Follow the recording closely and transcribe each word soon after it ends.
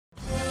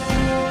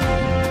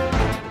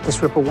This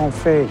ripple won't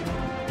fade.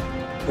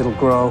 It'll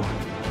grow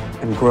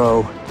and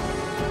grow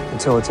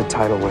until it's a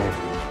tidal wave.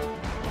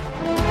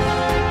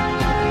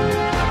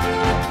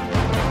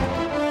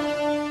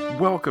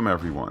 Welcome,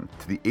 everyone,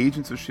 to the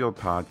Agents of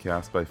S.H.I.E.L.D.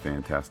 podcast by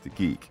Phantastic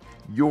Geek,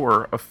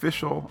 your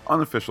official,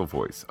 unofficial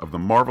voice of the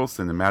Marvel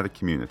Cinematic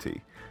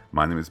community.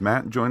 My name is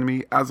Matt, and joining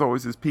me, as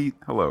always, is Pete.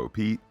 Hello,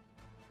 Pete.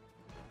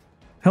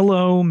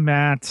 Hello,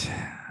 Matt.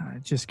 I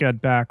just got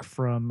back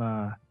from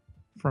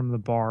the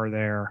bar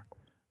there.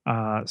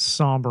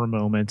 Somber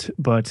moment,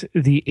 but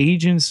the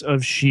Agents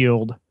of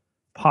S.H.I.E.L.D.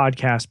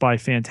 podcast by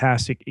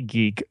Phantastic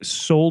Geek,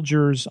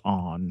 Soldiers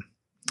On.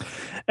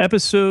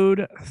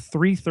 Episode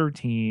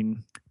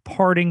 313,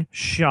 Parting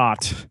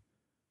Shot,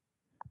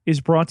 is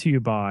brought to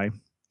you by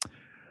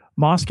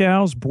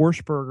Moscow's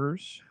Borscht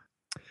Burgers.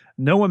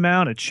 No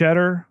amount of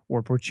cheddar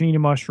or porcini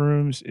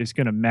mushrooms is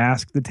going to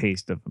mask the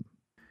taste of them.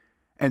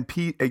 And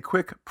Pete, a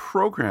quick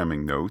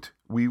programming note.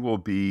 We will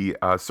be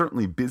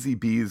certainly busy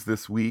bees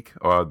this week,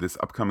 this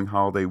upcoming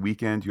holiday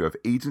weekend. You have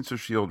Agents of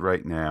S.H.I.E.L.D.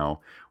 right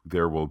now.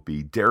 There will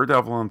be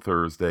Daredevil on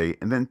Thursday.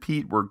 And then,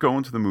 Pete, we're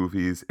going to the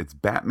movies. It's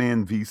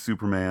Batman v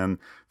Superman.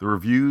 The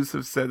reviews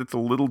have said it's a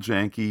little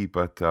janky,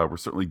 but we're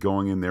certainly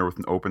going in there with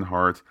an open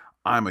heart.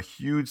 I'm a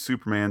huge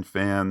Superman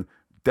fan,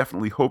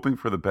 definitely hoping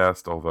for the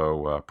best,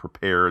 although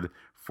prepared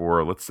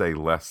for, let's say,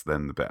 less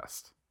than the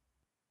best.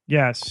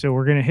 Yes, so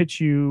we're going to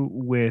hit you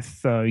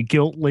with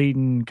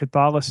guilt-laden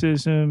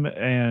Catholicism,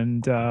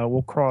 and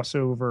we'll cross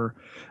over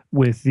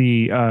with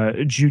the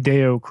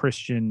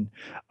Judeo-Christian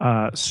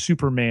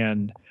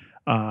Superman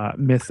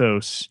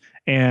mythos.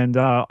 And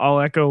I'll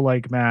echo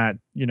like Matt,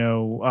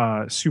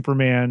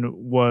 Superman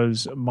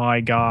was my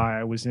guy.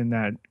 I was in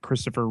that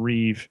Christopher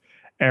Reeve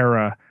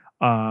era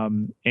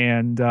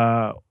and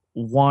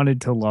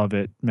wanted to love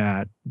it,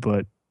 Matt,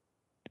 but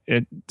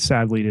it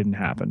sadly didn't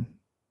happen.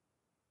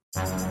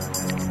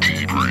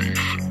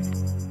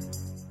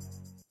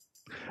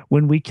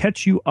 When we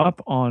catch you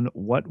up on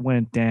what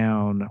went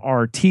down,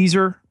 our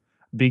teaser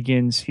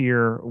begins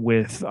here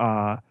with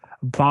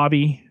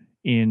Bobby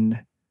in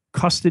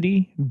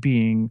custody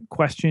being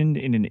questioned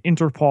in an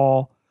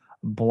Interpol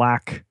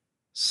black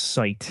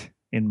site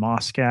in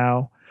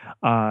Moscow.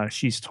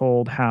 She's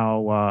told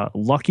how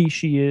lucky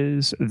she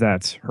is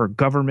that her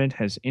government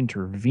has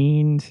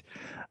intervened.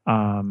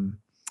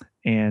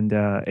 And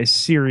as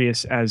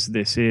serious as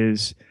this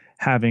is,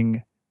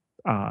 having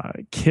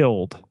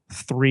killed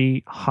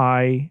 3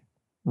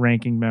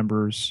 high-ranking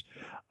members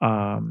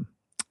and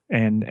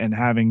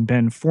having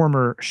been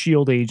former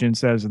S.H.I.E.L.D.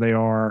 agents as they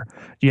are,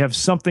 do you have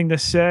something to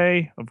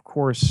say? Of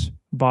course,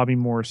 Bobby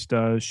Morse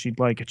does. She'd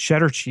like a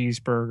cheddar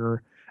cheeseburger,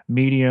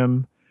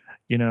 medium,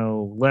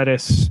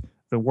 lettuce,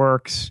 the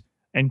works,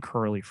 and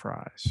curly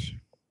fries.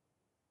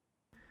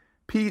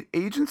 Pete,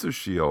 Agents of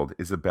S.H.I.E.L.D.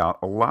 is about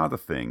a lot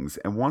of things,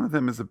 and one of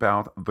them is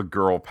about the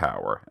girl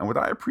power. And what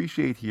I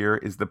appreciate here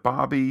is that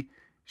Bobby,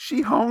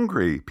 she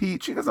hungry.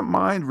 Pete, she doesn't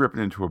mind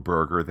ripping into a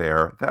burger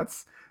there.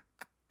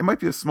 It might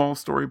be a small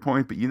story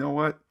point, but you know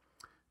what?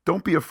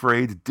 Don't be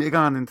afraid. Dig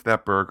on into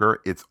that burger.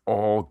 It's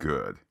all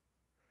good.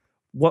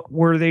 What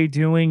were they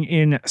doing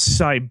in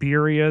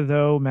Siberia,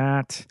 though,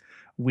 Matt?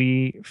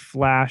 We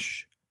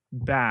flash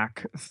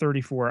back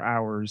 34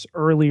 hours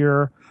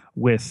earlier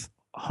with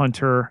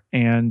Hunter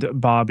and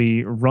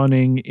Bobby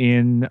running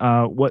in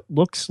what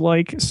looks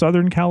like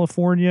Southern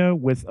California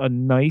with a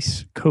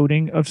nice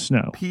coating of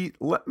snow. Pete,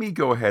 let me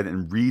go ahead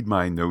and read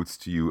my notes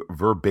to you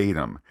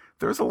verbatim.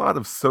 There's a lot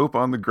of soap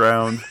on the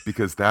ground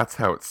because that's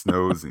how it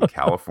snows in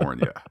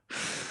California.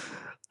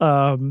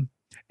 And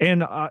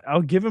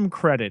I'll give them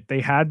credit.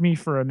 They had me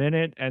for a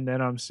minute, and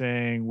then I'm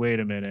saying, wait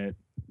a minute.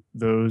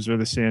 Those are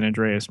the San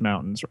Andreas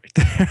Mountains right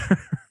there.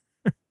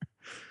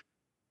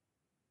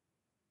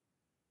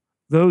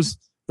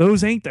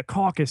 Those ain't the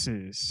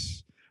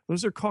Caucasus.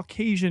 Those are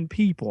Caucasian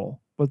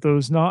people, but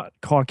those not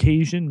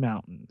Caucasian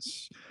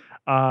mountains.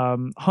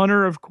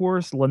 Hunter, of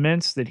course,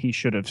 laments that he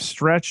should have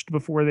stretched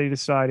before they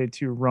decided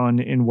to run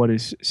in what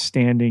is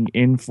standing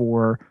in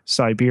for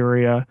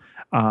Siberia,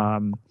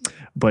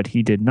 but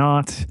he did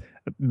not.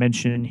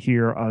 Mention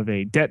here of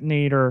a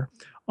detonator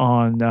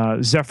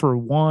on Zephyr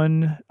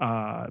 1.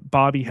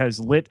 Bobby has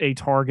lit a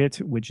target,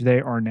 which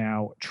they are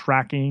now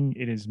tracking.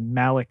 It is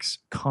Malik's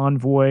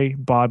convoy.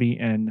 Bobby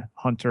and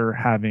Hunter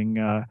having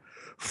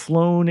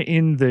flown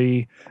in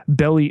the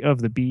belly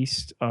of the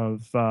beast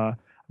of, I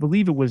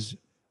believe it was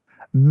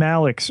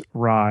Malik's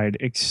ride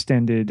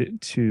extended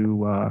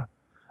to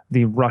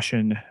the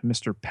Russian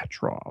Mr.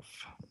 Petrov.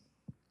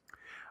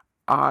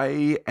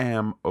 I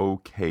am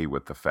okay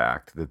with the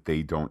fact that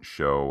they don't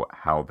show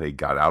how they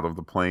got out of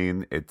the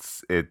plane.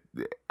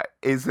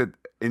 Is it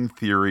in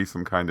theory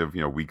some kind of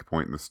weak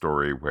point in the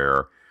story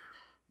where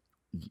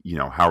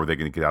how are they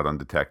going to get out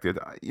undetected?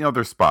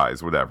 They're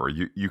spies, whatever.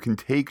 You can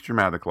take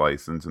dramatic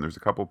license, and there's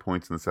a couple of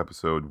points in this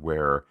episode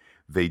where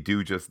they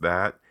do just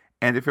that.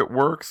 And if it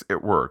works,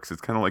 it works.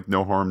 It's kind of like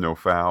no harm, no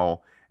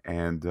foul.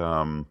 And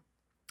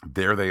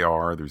there they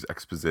are. There's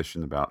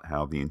exposition about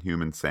how the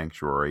Inhuman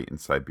Sanctuary in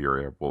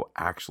Siberia will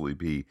actually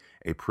be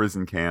a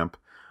prison camp.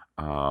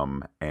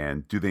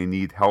 And do they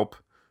need help,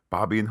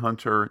 Bobby and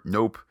Hunter?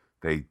 Nope.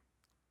 They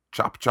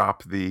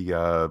chop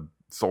the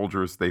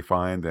soldiers they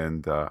find,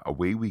 and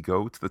away we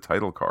go to the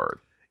title card.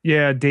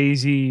 Yeah,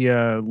 Daisy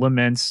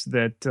laments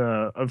that,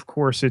 of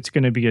course, it's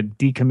going to be a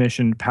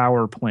decommissioned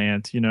power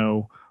plant.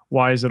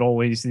 Why is it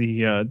always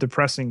the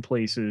depressing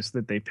places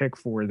that they pick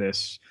for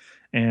this?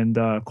 And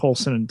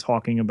Coulson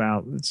talking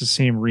about it's the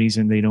same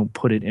reason they don't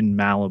put it in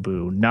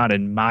Malibu, not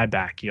in my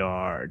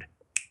backyard.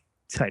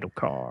 Title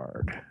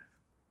card.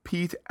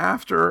 Pete,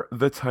 after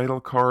the title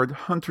card,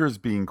 Hunter's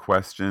being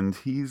questioned.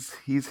 He's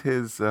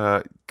his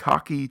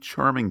cocky,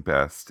 charming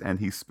best, and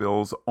he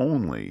spills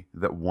only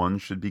that one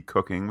should be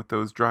cooking with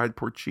those dried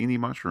porcini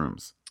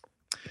mushrooms.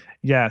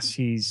 Yes,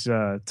 he's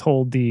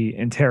told the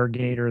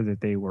interrogator that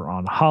they were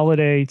on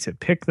holiday to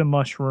pick the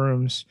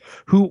mushrooms.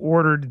 Who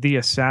ordered the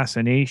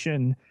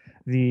assassination?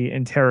 The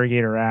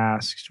interrogator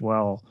asks,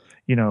 well,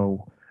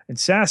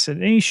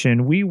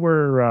 assassination, we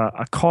were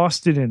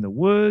accosted in the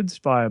woods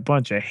by a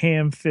bunch of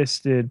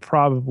ham-fisted,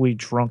 probably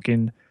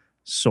drunken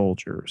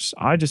soldiers.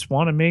 I just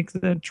want to make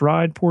the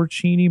dried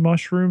porcini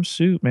mushroom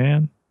soup,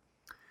 man.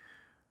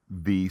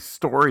 The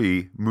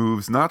story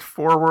moves not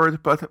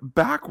forward, but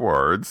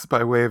backwards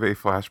by way of a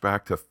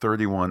flashback to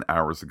 31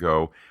 hours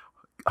ago.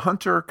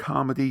 Hunter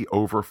comedy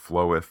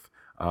overfloweth.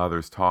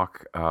 There's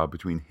talk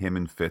between him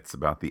and Fitz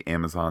about the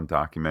Amazon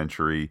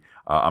documentary.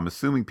 I'm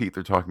assuming, Pete,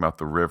 they're talking about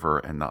the river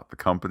and not the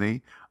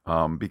company,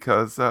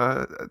 because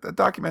a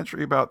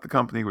documentary about the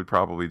company would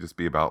probably just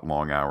be about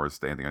long hours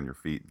standing on your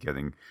feet,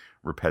 getting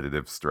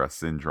repetitive stress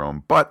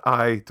syndrome. But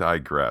I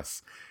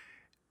digress.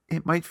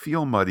 It might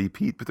feel muddy,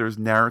 Pete, but there's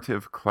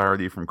narrative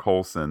clarity from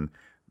Coulson.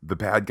 The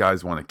bad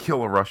guys want to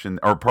kill a Russian,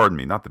 or pardon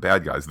me, not the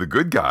bad guys. The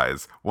good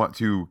guys want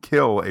to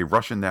kill a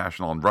Russian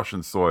national on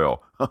Russian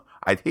soil.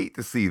 I'd hate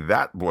to see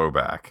that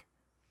blowback.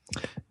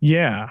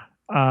 Yeah.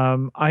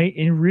 I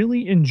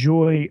really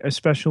enjoy,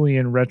 especially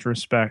in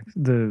retrospect,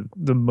 the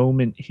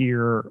moment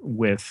here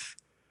with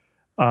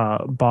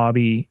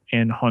Bobby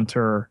and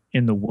Hunter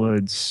in the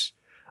woods,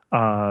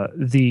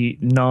 the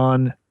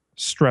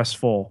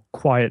non-stressful,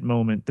 quiet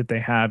moment that they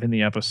have in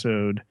the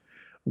episode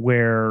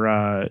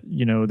where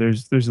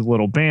there's a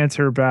little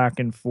banter back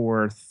and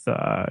forth.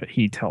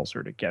 He tells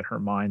her to get her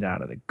mind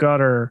out of the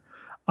gutter,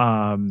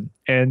 and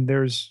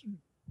there's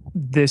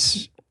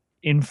this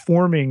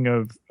informing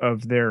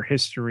of their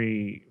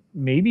history,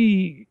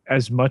 maybe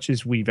as much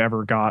as we've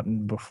ever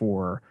gotten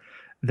before.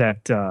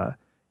 That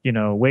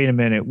wait a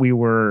minute, we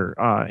were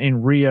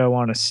in Rio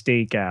on a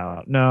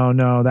stakeout.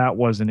 No, that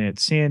wasn't it.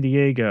 San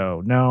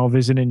Diego, no,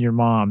 visiting your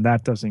mom,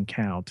 that doesn't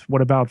count.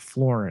 What about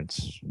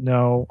Florence?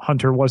 No,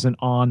 Hunter wasn't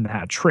on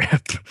that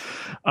trip.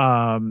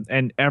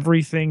 And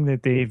everything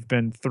that they've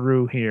been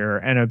through here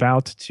and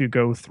about to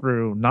go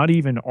through, not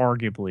even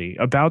arguably,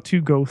 about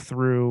to go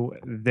through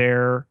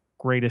their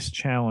greatest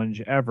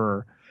challenge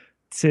ever,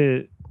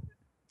 to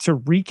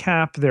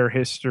recap their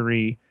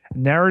history,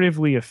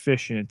 narratively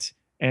efficient,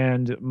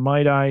 and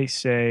might I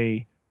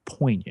say,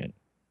 poignant.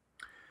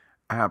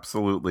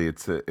 Absolutely,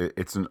 it's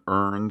an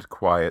earned,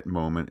 quiet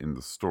moment in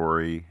the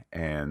story,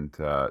 and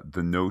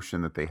the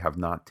notion that they have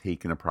not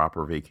taken a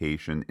proper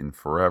vacation in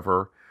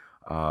forever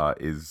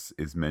is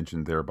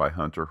mentioned there by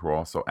Hunter, who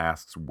also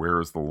asks,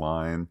 "Where is the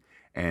line?"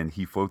 And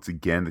he floats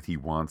again that he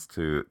wants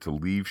to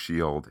leave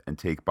S.H.I.E.L.D. and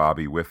take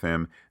Bobby with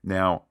him.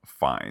 Now,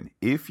 fine,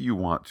 if you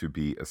want to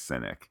be a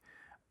cynic,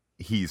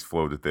 he's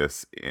floated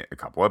this a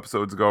couple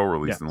episodes ago, or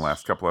at least in the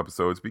last couple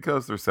episodes,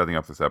 because they're setting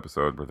up this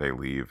episode where they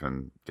leave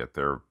and get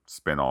their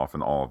spin-off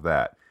and all of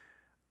that.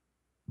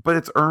 But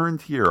it's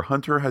earned here.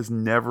 Hunter has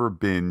never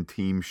been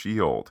Team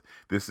S.H.I.E.L.D.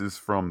 This is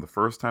from the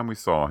first time we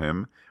saw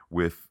him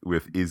with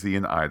Izzy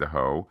in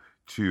Idaho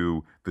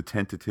to the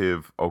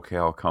tentative, okay,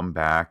 I'll come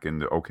back,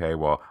 and okay,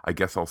 well, I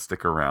guess I'll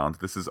stick around.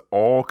 This is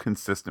all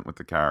consistent with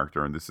the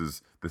character, and this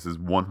is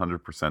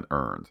 100%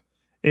 earned.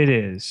 It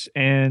is.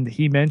 And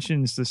he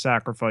mentions the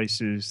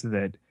sacrifices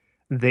that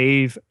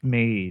they've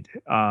made.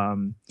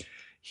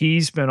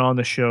 He's been on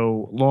the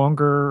show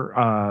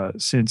longer,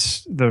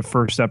 since the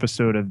first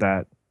episode of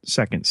that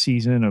second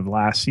season of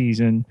last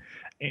season,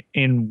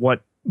 in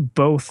what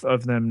both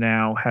of them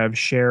now have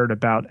shared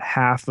about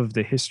half of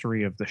the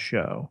history of the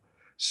show.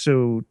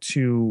 So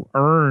to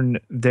earn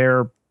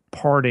their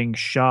parting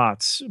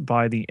shots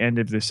by the end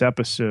of this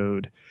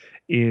episode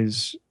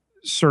is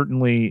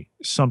certainly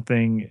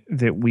something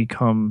that we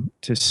come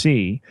to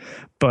see.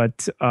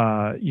 But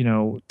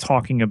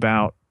talking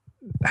about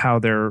how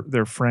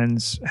their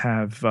friends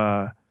have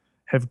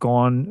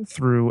gone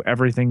through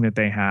everything that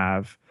they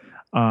have,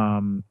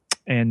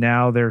 and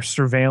now they're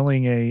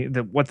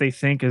surveilling what they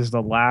think is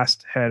the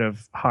last head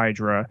of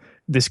Hydra.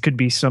 This could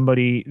be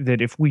somebody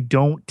that, if we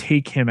don't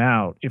take him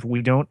out, if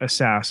we don't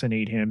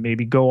assassinate him,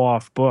 maybe go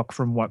off book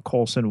from what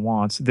Coulson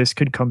wants, this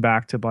could come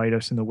back to bite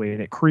us in the way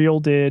that Creel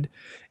did,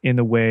 in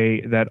the way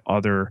that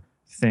other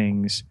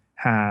things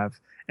have.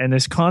 And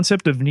this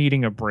concept of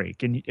needing a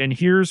break. And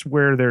here's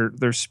where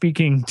they're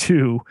speaking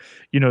to,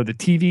 the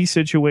TV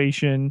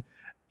situation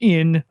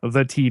in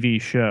the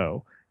TV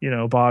show.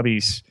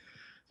 Bobby's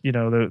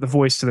the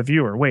voice to the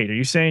viewer. Wait, are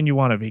you saying you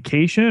want a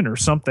vacation or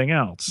something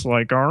else,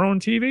 like our own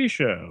TV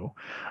show?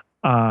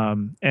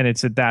 And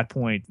it's at that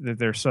point that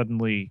they're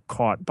suddenly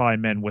caught by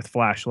men with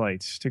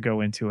flashlights to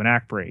go into an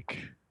act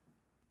break.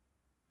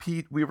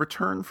 Pete, we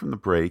return from the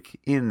break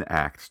in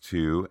Act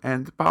 2,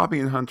 and Bobby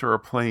and Hunter are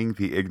playing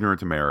the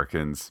ignorant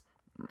Americans.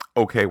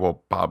 Okay,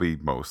 well, Bobby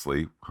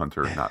mostly,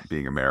 Hunter not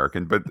being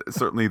American, but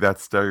certainly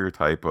that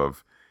stereotype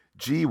of,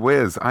 gee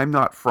whiz, I'm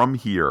not from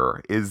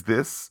here. Is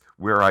this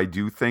where I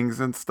do things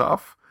and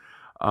stuff?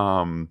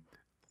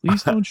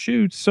 Please don't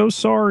shoot. So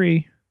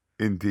sorry.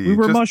 Indeed. We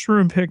were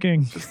mushroom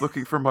picking. Just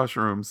looking for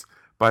mushrooms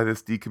by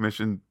this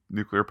decommissioned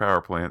nuclear power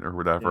plant or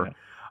whatever.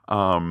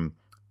 Yeah.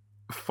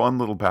 Fun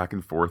little back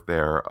and forth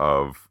there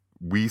of,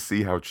 we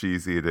see how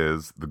cheesy it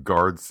is. The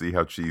guards see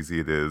how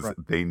cheesy it is. Right.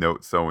 They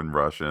note so in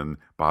Russian.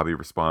 Bobby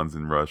responds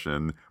in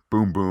Russian.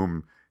 Boom,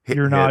 boom. Hit,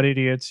 You're not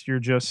idiots. You're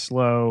just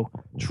slow.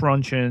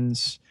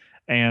 Truncheons.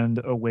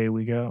 And away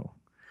we go.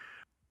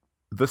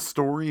 The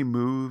story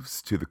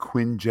moves to the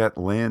Quinjet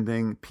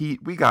landing.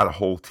 Pete, we got a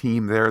whole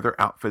team there. They're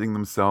outfitting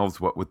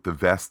themselves, what with the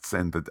vests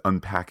and the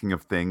unpacking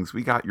of things.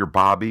 We got your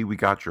Bobby, we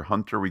got your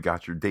Hunter, we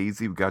got your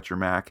Daisy, we got your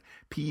Mac.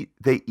 Pete,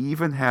 they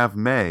even have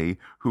May,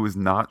 who is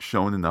not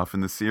shown enough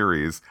in the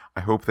series. I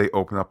hope they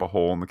open up a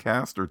hole in the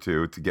cast or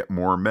two to get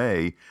more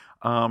May.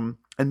 And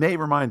May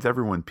reminds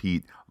everyone,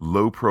 Pete,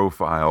 low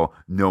profile,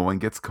 no one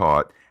gets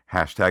caught.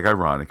 Hashtag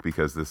ironic,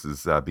 because this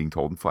is being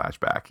told in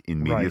flashback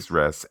in medias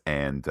res,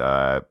 and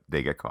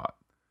they get caught.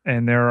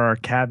 And there are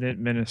cabinet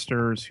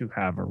ministers who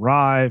have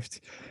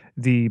arrived.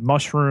 The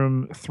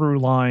mushroom through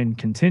line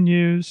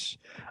continues.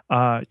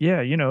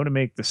 To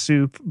make the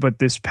soup. But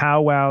this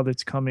powwow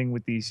that's coming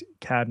with these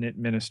cabinet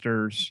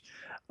ministers,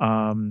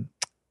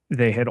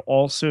 they had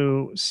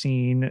also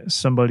seen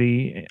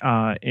somebody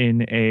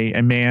in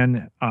a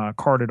man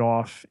carted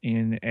off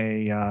in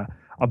a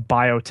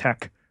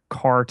biotech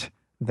cart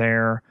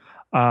there.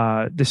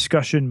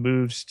 Discussion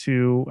moves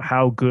to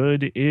how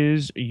good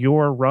is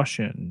your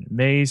Russian.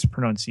 May's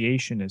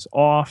pronunciation is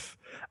off.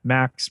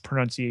 Mac's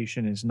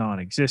pronunciation is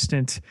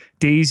non-existent.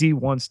 Daisy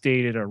once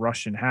dated a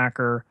Russian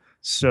hacker.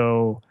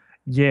 So,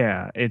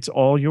 yeah, it's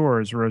all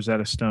yours,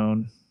 Rosetta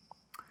Stone.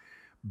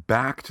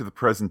 Back to the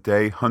present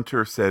day,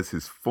 Hunter says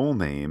his full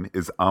name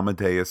is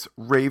Amadeus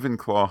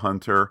Ravenclaw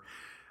Hunter.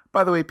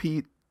 By the way,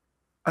 Pete,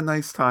 a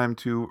nice time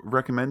to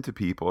recommend to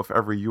people, if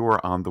ever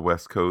you're on the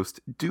West Coast,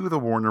 do the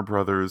Warner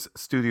Brothers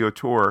studio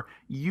tour.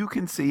 You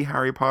can see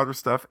Harry Potter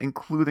stuff,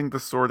 including the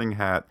Sorting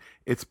Hat.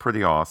 It's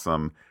pretty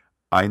awesome.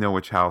 I know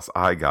which house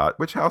I got.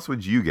 Which house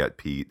would you get,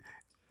 Pete?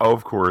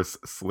 Of course,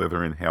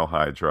 Slytherin, Hail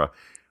Hydra.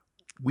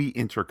 We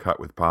intercut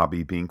with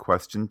Bobby being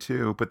questioned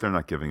too, but they're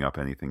not giving up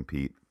anything,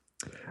 Pete.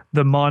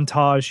 The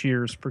montage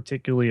here is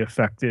particularly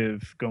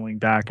effective, going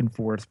back and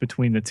forth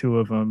between the two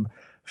of them.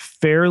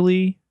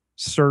 Fairly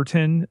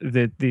certain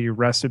that the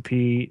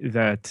recipe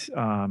that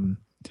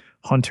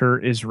Hunter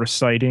is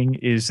reciting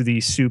is the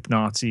soup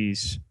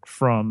Nazis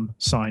from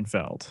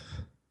Seinfeld.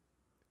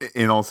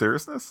 In all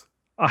seriousness?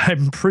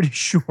 I'm pretty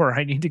sure.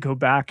 I need to go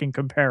back and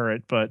compare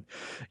it, but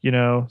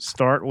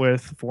start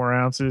with 4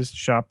 ounces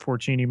chopped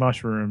porcini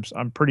mushrooms.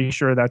 I'm pretty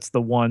sure that's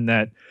the one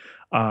that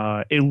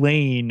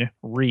Elaine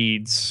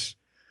reads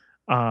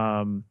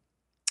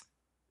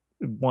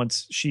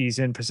once she's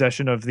in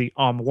possession of the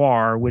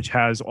armoire, which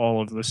has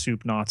all of the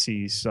soup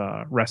Nazis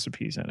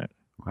recipes in it.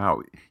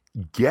 Wow.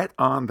 Get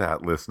on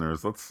that,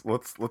 listeners.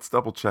 Let's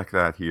double check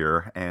that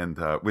here. And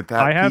with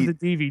that, I have the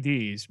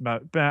DVDs,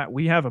 but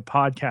we have a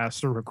podcast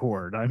to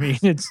record. I mean,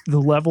 it's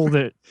the level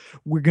that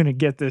we're going to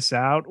get this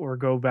out or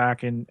go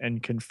back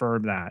and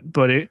confirm that.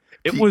 But it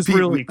was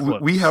really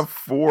close. We have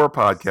 4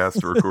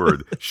 podcasts to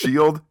record: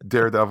 Shield,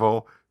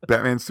 Daredevil,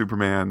 Batman,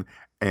 Superman,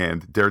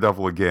 and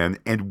Daredevil again.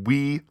 And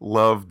we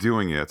love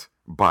doing it.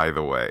 By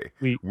the way,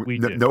 we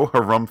no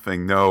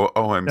harumphing. No,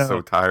 I'm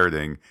so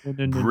tireding.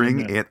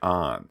 Bring it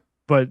on.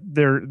 But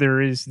there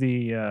is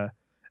the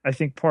I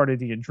think part of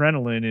the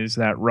adrenaline is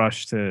that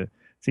rush to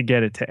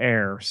get it to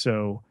air.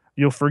 So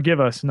you'll forgive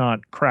us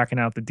not cracking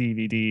out the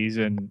DVDs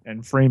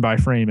and frame by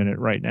frame in it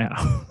right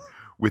now.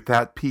 With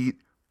that, Pete,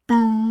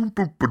 boom,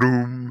 boom,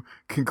 boom.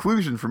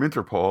 Conclusion from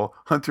Interpol: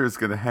 Hunter is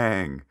going to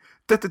hang.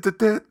 That's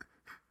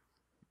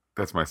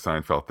my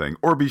Seinfeld thing.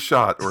 Or be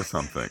shot or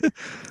something.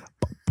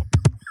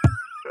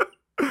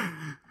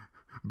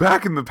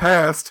 Back in the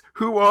past,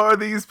 who are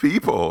these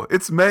people?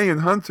 It's May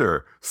and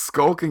Hunter,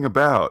 skulking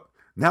about.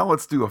 Now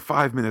let's do a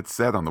 5-minute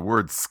set on the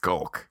word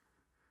skulk.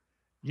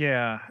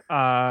 Yeah,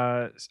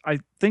 I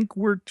think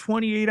we're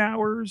 28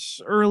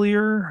 hours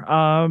earlier,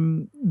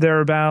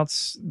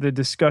 thereabouts. The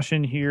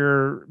discussion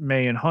here,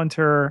 May and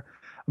Hunter,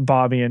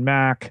 Bobby and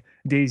Mac.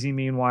 Daisy,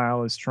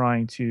 meanwhile, is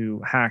trying to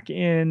hack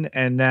in,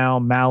 and now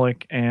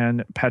Malik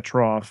and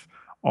Petrov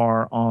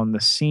are on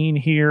the scene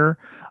here.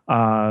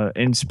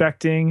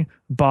 Inspecting.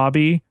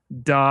 Bobby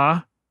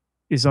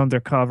is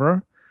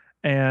undercover,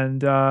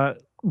 and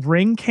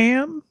ring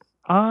cam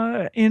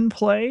in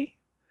play.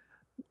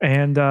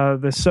 And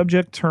the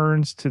subject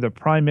turns to the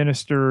prime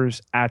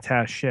minister's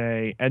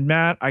attaché. And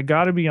Matt, I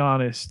got to be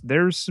honest,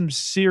 there's some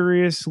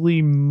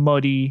seriously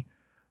muddy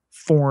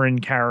foreign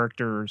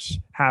characters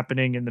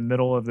happening in the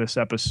middle of this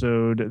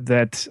episode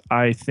that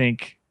I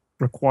think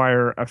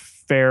require a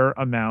fair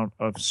amount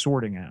of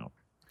sorting out.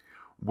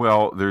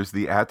 Well, there's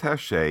the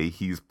attaché.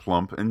 He's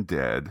plump and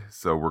dead,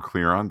 so we're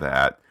clear on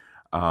that.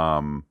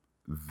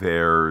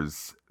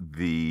 There's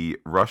the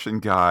Russian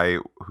guy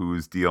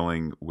who's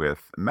dealing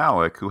with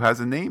Malik, who has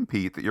a name,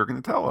 Pete, that you're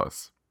going to tell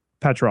us.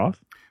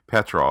 Petrov.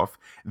 Petrov.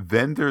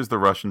 Then there's the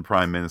Russian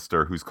prime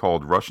minister, who's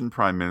called Russian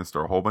prime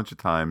minister a whole bunch of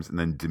times, and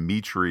then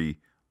Dmitry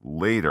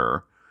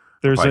later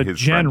There's by a his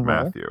general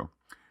friend Matthew.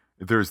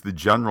 There's the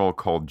general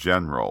called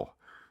General.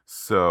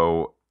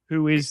 So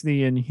who is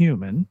the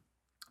Inhuman.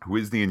 who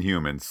is the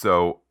Inhuman.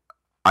 So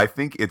I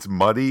think it's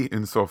muddy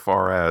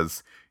insofar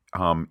as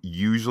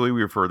usually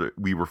we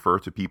refer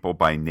to people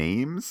by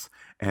names,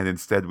 and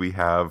instead we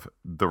have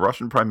the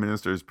Russian Prime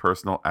Minister's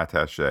personal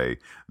attaché,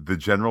 the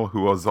general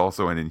who was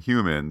also an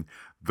Inhuman,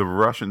 the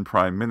Russian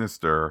Prime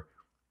Minister,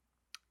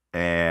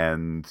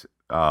 and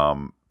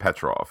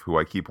Petrov, who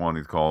I keep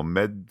wanting to call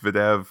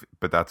Medvedev,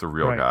 but that's a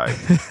real guy.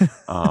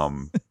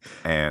 And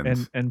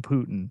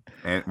Putin.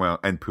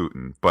 And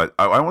Putin. But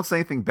I won't say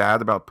anything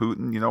bad about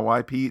Putin. You know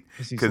why, Pete?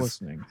 Because he's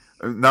listening.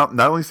 Not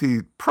only is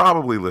he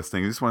probably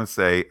listening, I just want to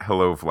say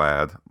hello,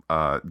 Vlad.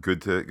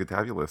 Good to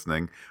have you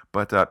listening.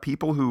 But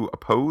people who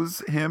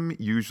oppose him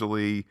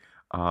usually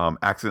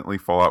accidentally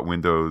fall out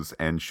windows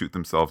and shoot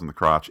themselves in the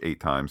crotch 8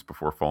 times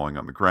before falling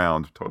on the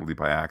ground, totally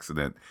by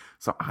accident.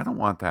 So I don't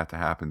want that to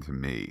happen to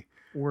me.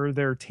 Or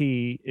their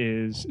tea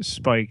is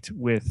spiked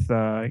with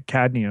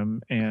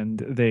cadmium and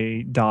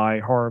they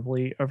die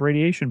horribly of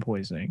radiation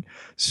poisoning.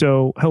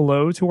 So,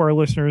 hello to our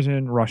listeners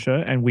in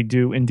Russia. And we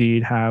do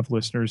indeed have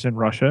listeners in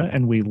Russia,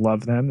 and we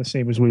love them the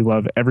same as we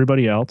love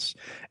everybody else.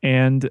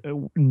 And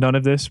none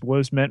of this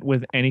was meant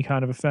with any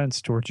kind of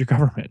offense towards your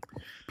government.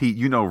 Pete,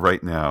 you know,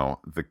 right now,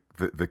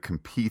 the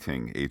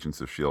competing Agents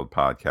of S.H.I.E.L.D.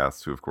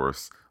 podcasts, who, of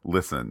course,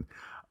 listen,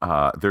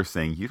 they're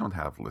saying you don't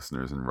have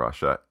listeners in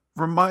Russia.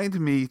 Remind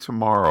me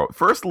tomorrow,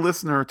 first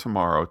listener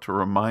tomorrow, to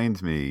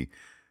remind me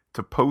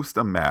to post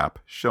a map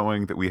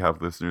showing that we have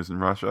listeners in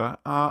Russia.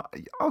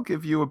 I'll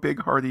give you a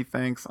big hearty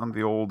thanks on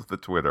the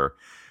Twitter.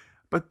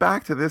 But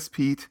back to this,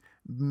 Pete.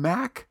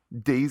 Mac,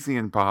 Daisy,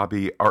 and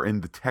Bobby are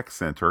in the tech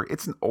center.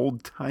 It's an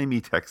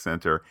old-timey tech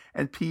center.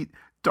 And Pete,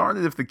 darn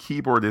it if the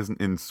keyboard isn't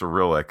in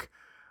Cyrillic.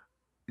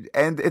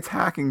 And it's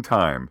hacking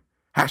time.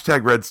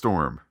 Hashtag Red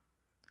Storm.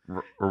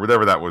 Or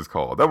whatever that was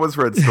called. That was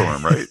Red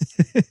Storm, right?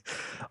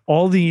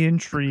 All the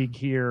intrigue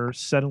here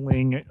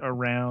settling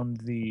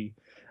around the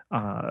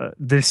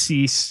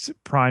deceased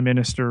prime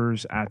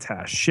minister's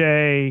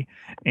attaché,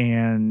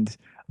 and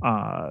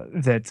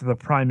that the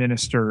prime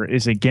minister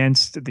is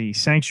against the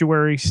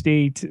sanctuary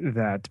state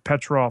that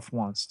Petrov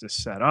wants to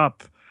set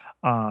up.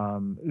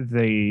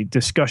 The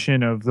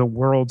discussion of the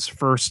world's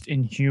first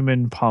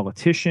Inhuman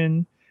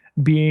politician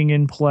being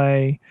in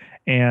play,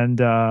 and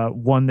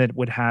one that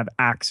would have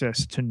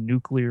access to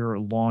nuclear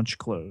launch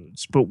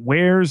codes. But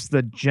where's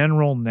the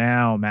general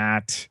now,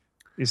 Matt,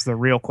 is the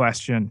real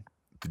question.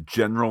 The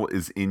general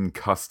is in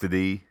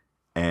custody,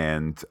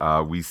 and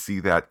we see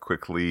that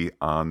quickly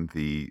on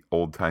the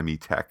old-timey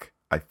tech,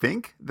 I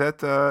think,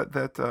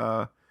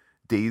 that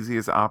Daisy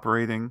is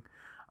operating.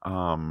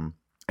 And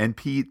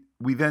Pete,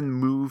 we then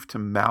move to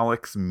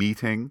Malik's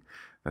meeting.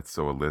 That's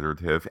so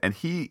alliterative, and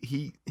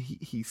he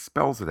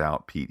spells it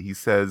out, Pete. He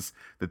says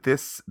that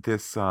this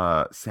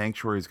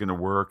sanctuary is going to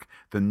work.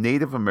 The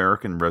Native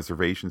American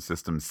reservation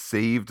system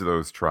saved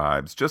those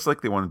tribes, just like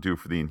they want to do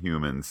for the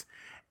Inhumans.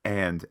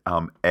 And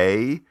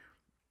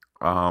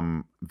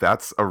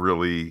that's a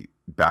really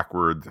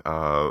backward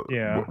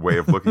way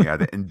of looking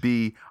at it. And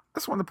B, I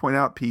just want to point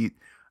out, Pete,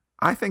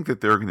 I think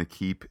that they're going to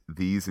keep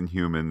these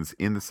Inhumans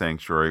in the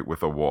sanctuary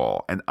with a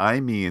wall, and I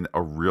mean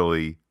a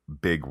really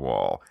big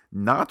wall,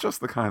 not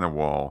just the kind of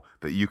wall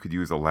that you could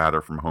use a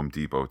ladder from Home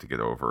Depot to get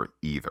over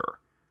either.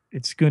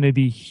 It's going to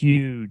be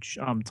huge,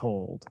 I'm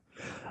told.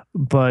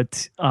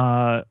 But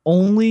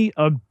only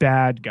a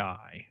bad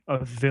guy,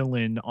 a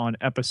villain on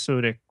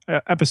episodic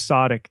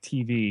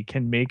TV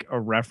can make a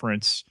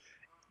reference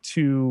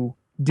to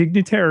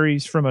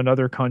dignitaries from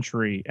another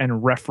country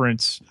and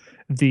reference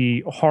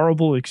the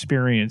horrible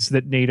experience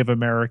that Native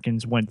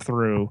Americans went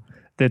through,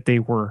 that they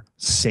were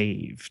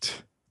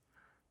saved.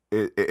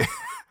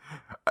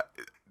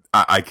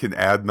 I can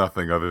add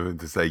nothing other than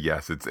to say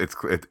yes.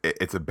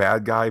 It's a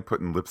bad guy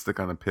putting lipstick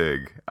on a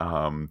pig.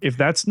 If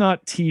that's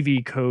not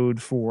TV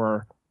code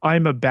for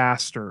I'm a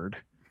bastard,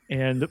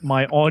 and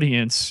my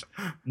audience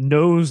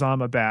knows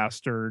I'm a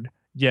bastard,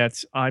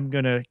 yet I'm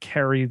gonna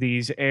carry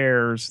these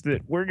airs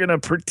that we're gonna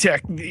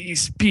protect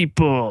these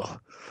people.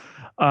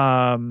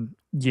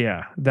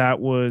 Yeah, that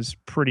was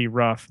pretty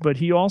rough. But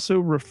he also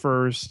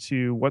refers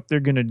to what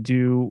they're gonna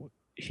do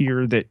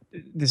here, that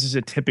this is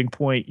a tipping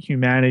point.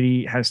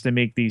 Humanity has to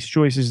make these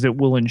choices that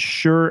will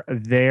ensure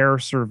their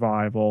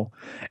survival,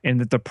 and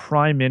that the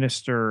prime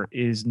minister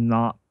is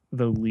not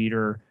the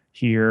leader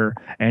here.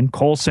 And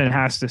Coulson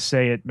has to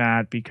say it,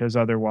 Matt, because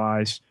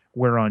otherwise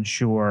we're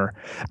unsure.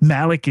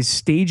 Malik is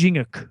staging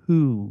a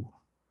coup.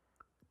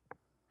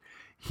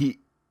 He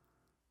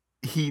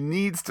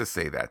needs to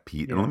say that,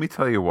 Pete. Yeah. And let me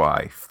tell you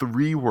why.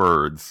 3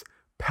 words: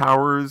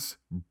 Powers,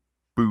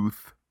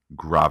 Booth,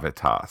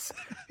 gravitas.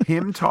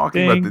 Him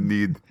talking about the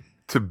need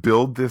to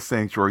build this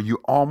sanctuary, you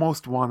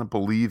almost want to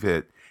believe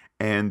it.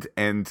 And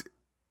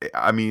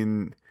I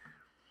mean,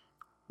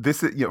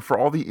 this is, for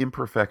all the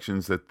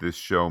imperfections that this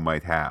show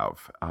might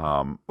have,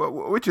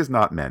 which is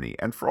not many,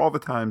 and for all the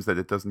times that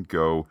it doesn't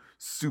go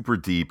super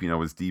deep,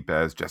 as deep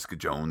as Jessica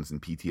Jones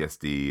and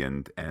PTSD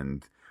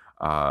and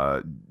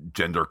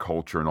gender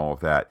culture and all of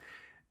that.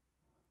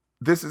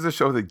 This is a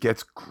show that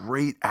gets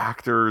great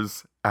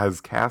actors as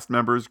cast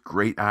members,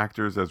 great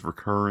actors as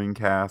recurring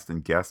cast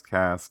and guest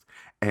cast,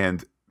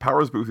 and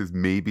Powers Booth is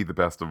maybe the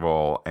best of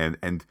all,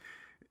 and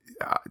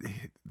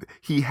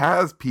he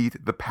has,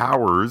 Pete, the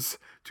powers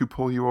to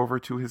pull you over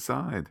to his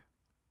side.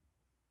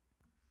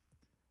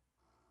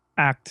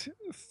 Act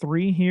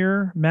 3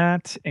 here,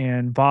 Matt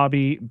and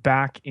Bobby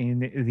back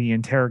in the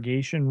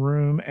interrogation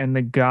room, and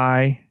the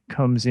guy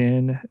comes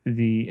in,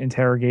 the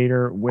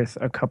interrogator, with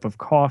a cup of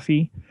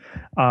coffee,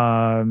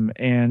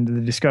 and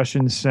the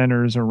discussion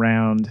centers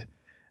around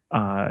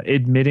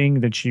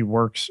admitting that she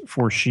works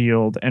for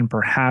S.H.I.E.L.D. and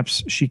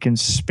perhaps she can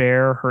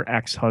spare her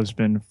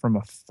ex-husband from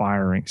a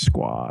firing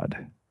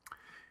squad.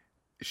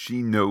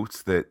 She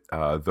notes that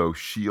though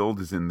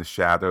S.H.I.E.L.D. is in the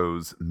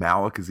shadows,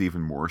 Malik is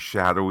even more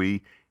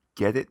shadowy.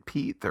 Get it,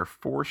 Pete? They're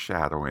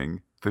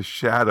foreshadowing the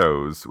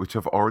shadows which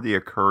have already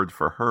occurred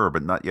for her,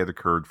 but not yet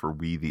occurred for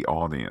we, the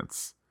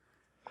audience.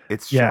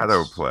 It's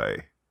shadow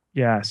play.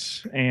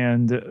 Yes.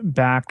 And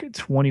back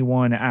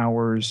 21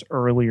 hours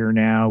earlier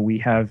now, we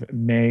have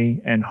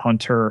May and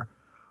Hunter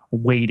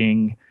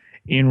waiting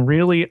in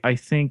really, I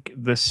think,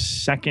 the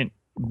second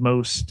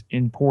most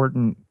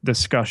important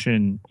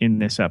discussion in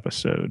this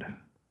episode.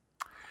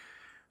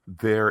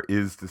 There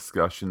is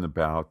discussion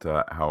about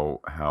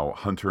how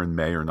Hunter and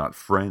May are not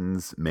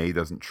friends. May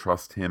doesn't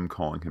trust him,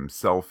 calling him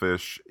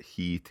selfish.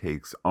 He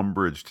takes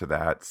umbrage to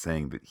that,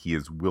 saying that he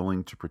is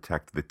willing to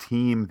protect the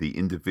team, the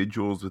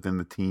individuals within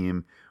the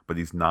team, but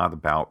he's not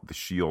about the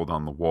shield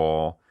on the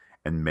wall.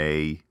 And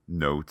May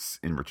notes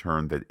in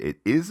return that it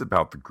is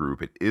about the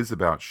group, it is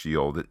about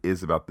S.H.I.E.L.D., it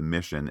is about the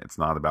mission, it's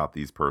not about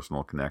these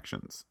personal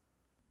connections.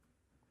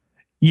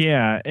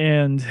 Yeah,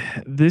 and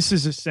this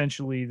is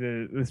essentially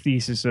the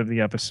thesis of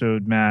the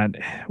episode, Matt,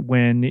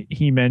 when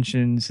he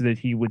mentions that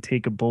he would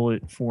take a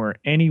bullet for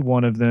any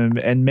one of them.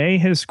 And May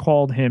has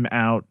called him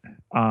out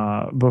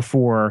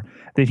before,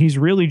 that he's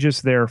really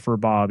just there for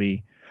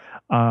Bobby,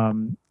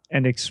 and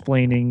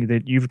explaining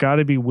that you've got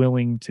to be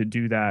willing to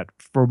do that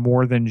for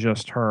more than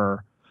just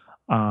her,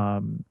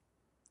 and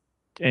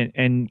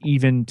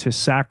even to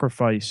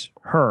sacrifice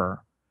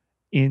her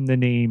in the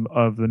name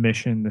of the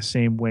mission, the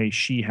same way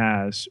she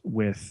has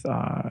with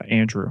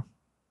Andrew.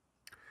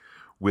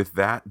 With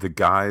that, the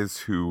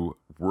guys who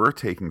were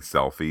taking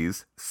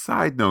selfies,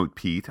 side note,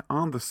 Pete,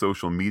 on the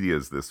social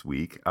medias this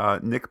week,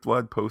 Nick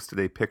Blood posted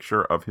a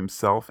picture of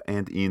himself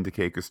and Ian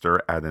DeCakister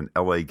at an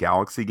LA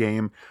Galaxy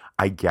game.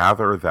 I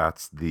gather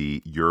that's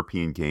the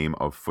European game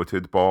of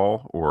footed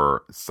ball,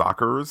 or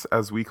soccers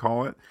as we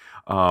call it.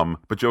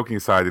 But joking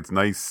aside, it's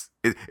nice.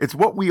 It's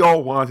what we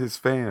all want as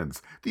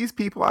fans. These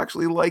people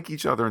actually like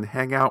each other and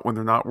hang out when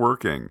they're not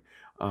working.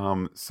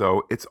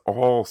 So it's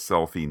all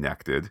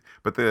selfie-nected,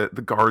 but the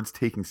guards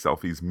taking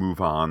selfies move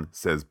on,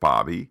 says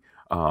Bobby.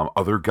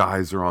 Other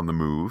guys are on the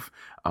move.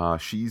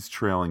 She's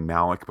trailing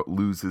Malik, but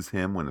loses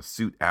him when a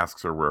suit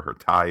asks her where her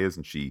tie is,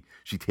 and she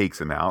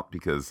takes him out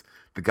because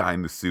the guy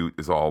in the suit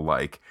is all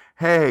like,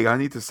 hey, I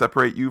need to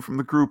separate you from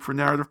the group for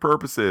narrative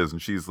purposes.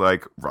 And she's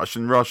like,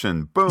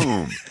 Russian,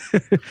 boom.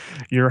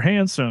 You're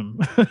handsome.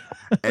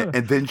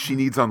 and then she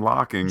needs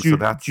unlocking. So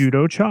that's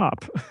judo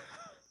chop.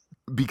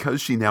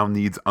 Because she now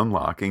needs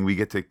unlocking, we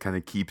get to kind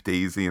of keep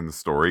Daisy in the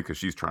story because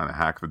she's trying to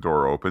hack the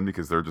door open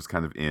because they're just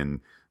kind of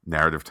in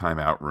narrative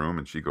timeout room,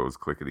 and she goes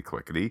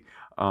clickety.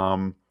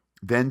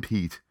 Then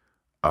Pete,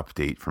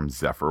 update from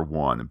Zephyr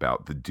 1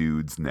 about the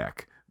dude's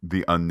neck,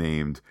 the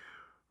unnamed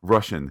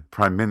Russian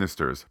Prime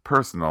Minister's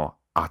personal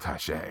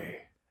attaché.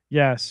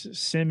 Yes,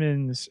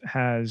 Simmons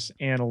has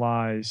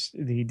analyzed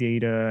the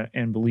data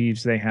and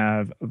believes they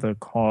have the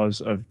cause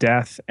of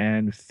death,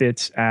 and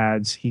Fitz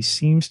adds he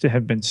seems to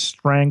have been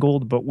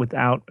strangled but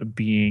without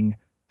being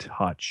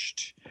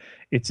touched.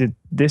 It's at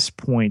this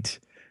point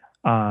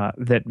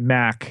that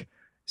Mac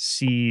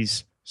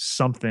sees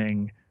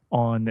something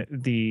on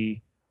the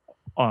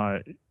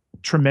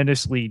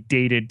tremendously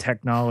dated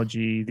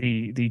technology,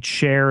 the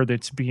chair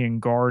that's being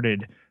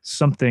guarded.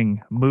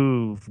 Something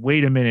move.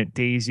 Wait a minute,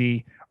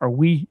 Daisy. Are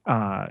we,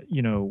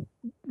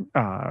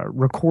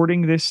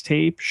 recording this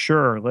tape?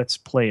 Sure, let's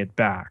play it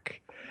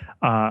back.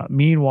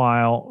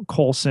 Meanwhile,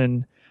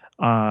 Coulson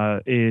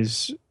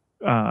is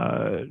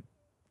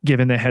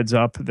given the heads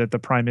up that the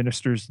Prime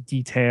Minister's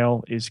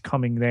detail is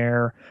coming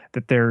there,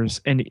 that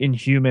there's an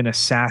Inhuman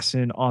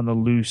assassin on the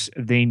loose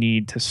they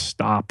need to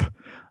stop.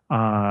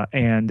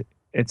 And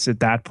it's at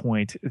that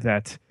point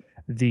that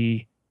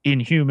the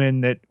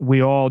Inhuman that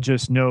we all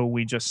just know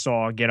we just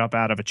saw get up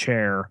out of a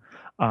chair,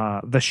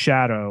 the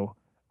shadow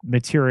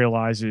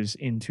materializes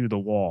into the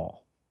wall.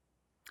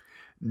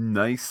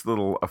 Nice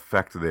little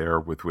effect there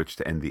with which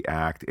to end the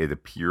act. It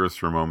appears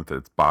for a moment that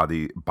it's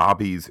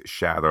Bobby's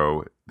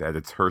shadow, that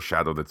it's her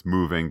shadow that's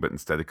moving, but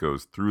instead it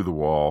goes through the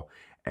wall.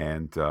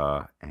 And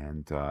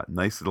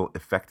nice little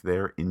effect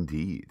there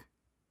indeed.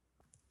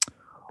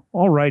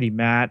 Alrighty,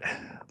 Matt.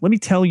 Let me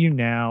tell you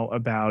now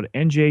about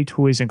NJ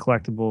Toys and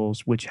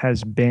Collectibles, which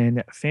has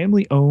been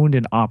family owned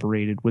and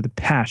operated with a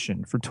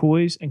passion for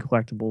toys and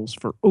collectibles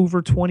for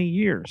over 20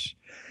 years.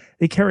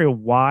 They carry a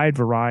wide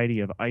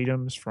variety of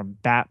items from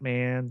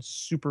Batman,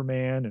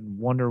 Superman, and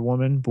Wonder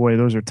Woman. Boy,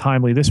 those are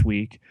timely this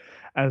week,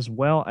 as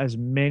well as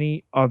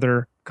many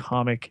other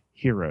comic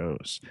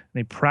heroes.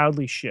 They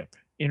proudly ship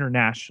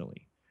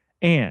internationally.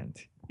 And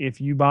if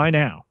you buy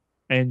now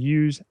and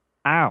use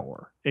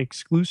our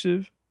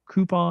exclusive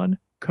coupon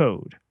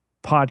code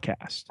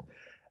podcast,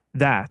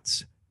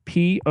 that's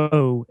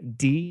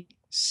PODCAST,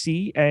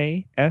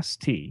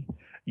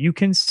 you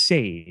can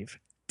save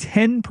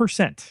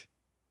 10%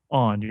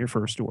 on your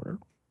first order.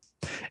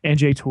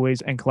 NJ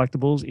Toys and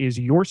Collectibles is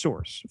your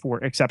source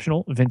for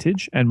exceptional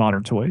vintage and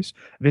modern toys.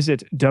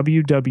 Visit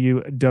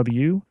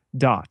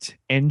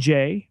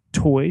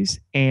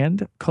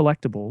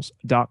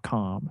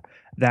www.njtoysandcollectibles.com.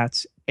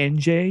 That's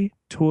NJ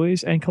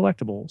Toys and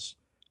Collectibles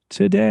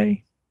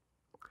today.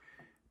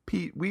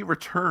 Pete, we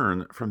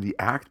return from the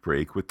act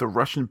break with the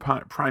Russian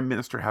Prime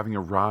Minister having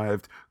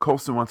arrived.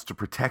 Coulson wants to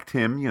protect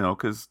him,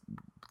 because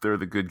they're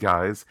the good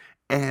guys,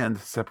 and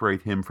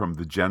separate him from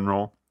the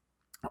general.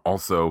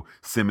 Also,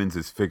 Simmons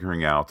is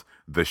figuring out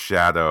the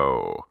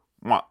shadow.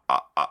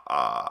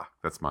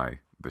 That's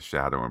the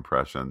shadow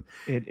impression.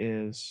 It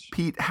is.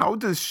 Pete, how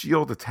does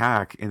S.H.I.E.L.D.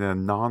 attack in a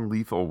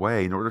non-lethal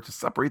way in order to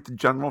separate the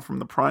general from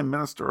the Prime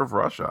Minister of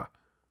Russia?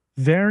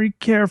 Very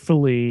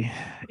carefully.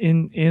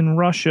 In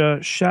Russia,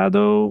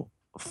 shadow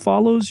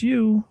follows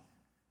you.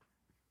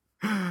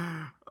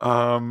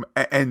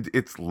 And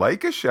it's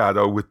like a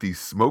shadow with the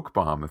smoke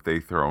bomb that they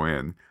throw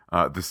in.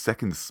 The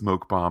second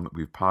smoke bomb that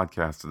we've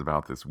podcasted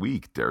about this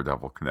week,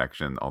 Daredevil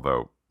connection,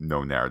 although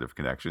no narrative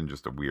connection,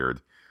 just a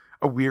weird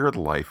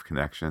life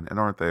connection. And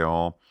aren't they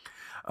all?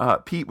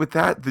 Pete, with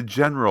that, the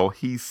general,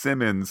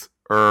 Simmons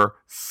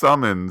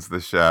summons the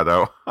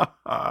shadow.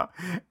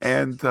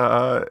 And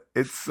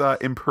it's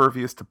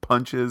impervious to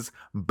punches,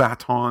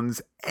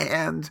 batons,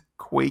 and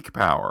quake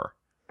power.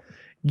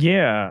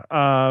 Yeah.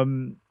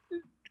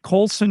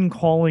 Coulson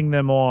calling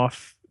them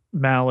off,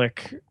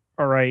 Malik,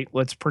 all right,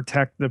 let's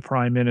protect the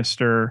prime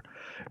minister,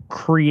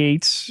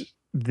 creates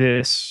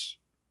this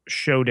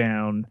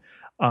showdown.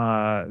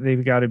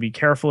 They've got to be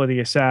careful of the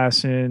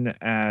assassin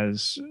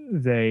as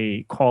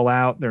they call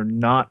out. They're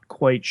not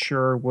quite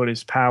sure what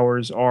his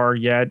powers are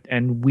yet,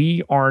 and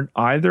we aren't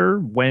either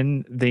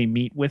when they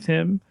meet with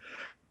him.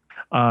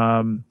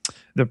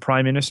 The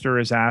prime minister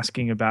is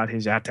asking about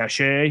his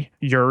attaché,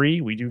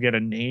 Yuri. We do get a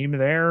name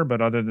there,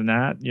 but other than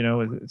that,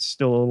 it's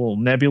still a little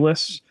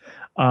nebulous.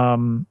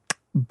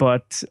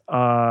 But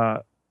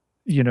called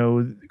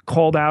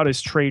out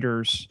as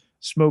traitors,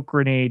 smoke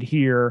grenade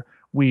here.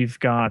 We've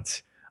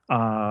got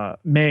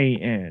May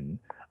in.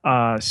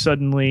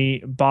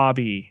 Suddenly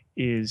Bobby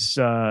is,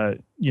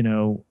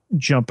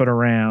 jumping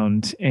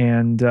around,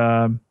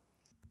 and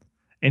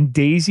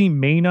Daisy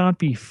may not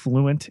be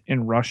fluent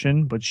in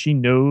Russian, but she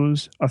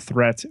knows a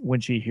threat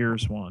when she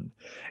hears one.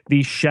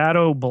 The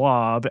shadow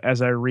blob,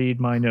 as I read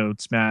my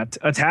notes, Matt,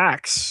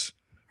 attacks,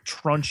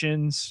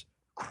 truncheons,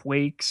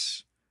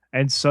 quakes,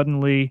 and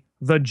suddenly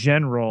the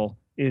general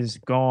is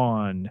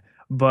gone.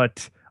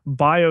 But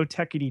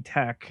biotechity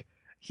tech,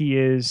 he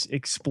is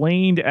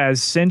explained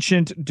as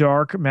sentient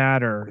dark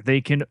matter. They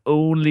can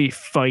only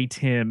fight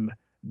him,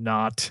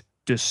 not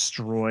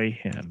destroy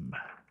him.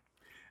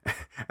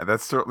 And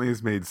that certainly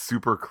is made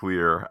super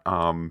clear.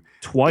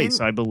 Twice,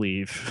 I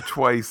believe.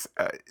 Twice.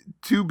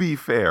 To be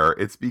fair,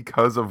 it's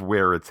because of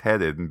where it's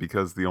headed, and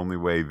because the only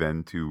way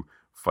then to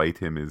fight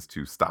him is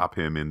to stop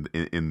him in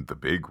the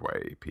big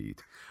way,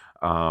 Pete.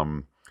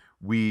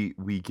 We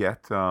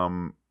get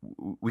the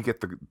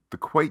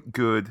quite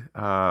good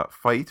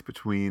fight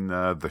between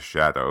the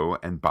Shadow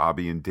and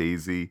Bobby and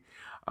Daisy.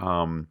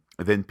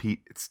 Then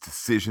Pete, it's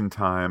decision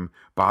time.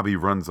 Bobby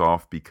runs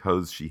off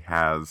because she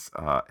has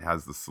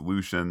the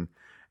solution.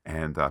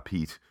 And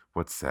Pete,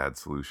 what sad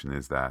solution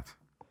is that?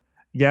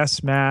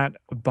 Yes, Matt.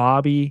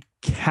 Bobby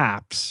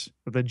caps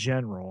the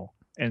general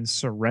and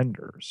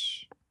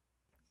surrenders.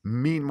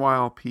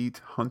 Meanwhile,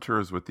 Pete, Hunter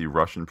is with the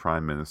Russian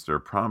Prime Minister,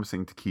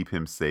 promising to keep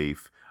him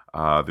safe.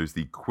 There's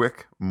the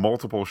quick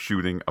multiple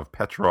shooting of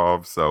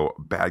Petrov, so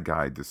bad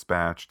guy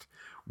dispatched.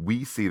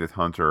 We see that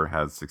Hunter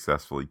has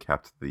successfully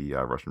kept the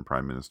Russian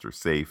Prime Minister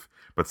safe,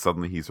 but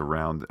suddenly he's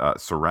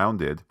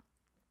surrounded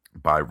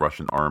by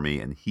Russian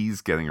army, and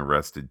he's getting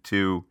arrested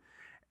too.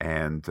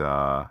 And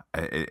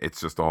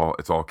it's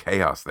all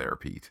chaos there,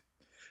 Pete.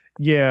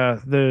 Yeah,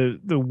 the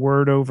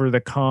word over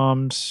the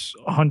comms,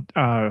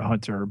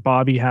 Hunter,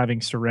 Bobby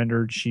having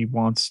surrendered, she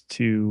wants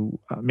to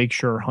make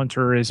sure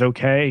Hunter is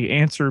okay.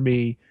 Answer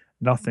me.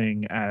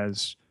 Nothing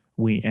as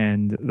we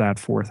end that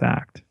fourth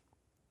act.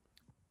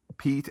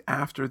 Pete,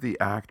 after the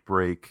act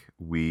break,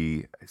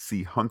 we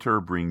see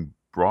Hunter being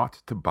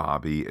brought to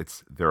Bobby.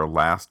 It's their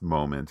last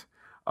moment.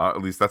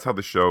 At least that's how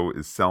the show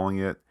is selling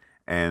it.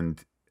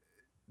 And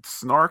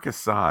snark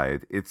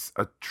aside, it's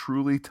a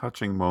truly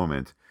touching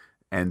moment,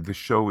 and the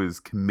show is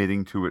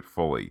committing to it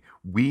fully.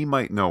 We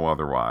might know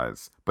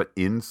otherwise, but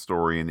in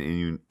story and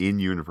in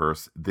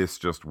universe, this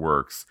just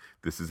works.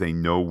 This is a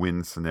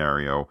no-win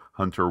scenario.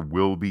 Hunter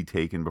will be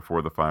taken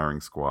before the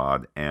firing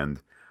squad,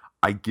 and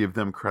I give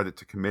them credit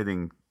to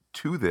committing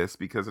to this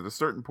because at a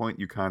certain point,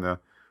 the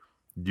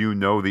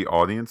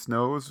audience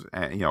knows,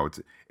 and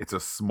it's a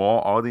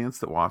small audience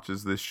that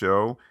watches this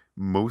show.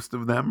 Most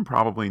of them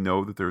probably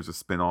know that there's a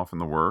spin-off in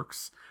the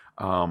works,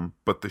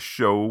 but the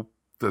show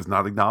does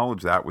not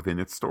acknowledge that within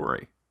its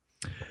story.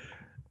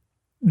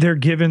 They're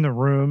given the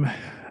room,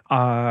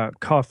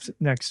 cuffed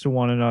next to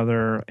one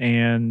another,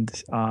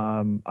 and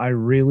I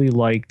really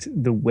liked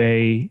the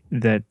way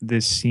that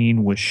this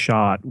scene was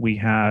shot. We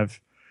have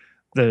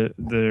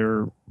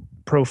their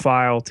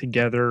profile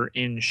together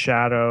in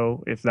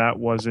shadow. If that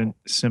wasn't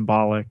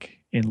symbolic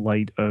in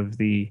light of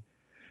the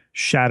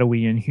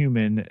shadowy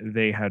inhuman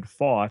they had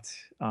fought,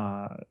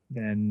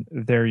 then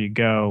there you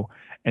go.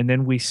 And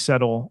then we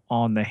settle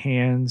on the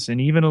hands,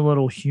 and even a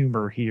little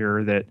humor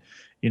here that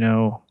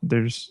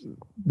there's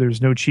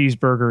no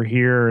cheeseburger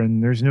here,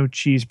 and there's no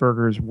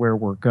cheeseburgers where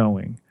we're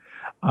going.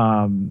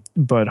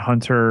 But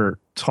Hunter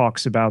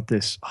talks about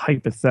this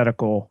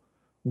hypothetical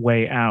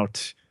way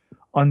out.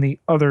 On the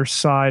other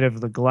side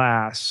of the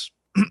glass,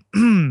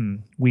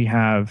 we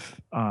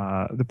have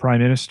the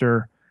Prime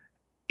Minister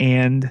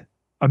and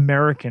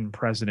American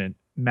President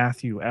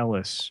Matthew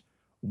Ellis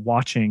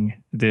watching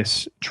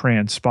this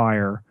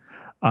transpire.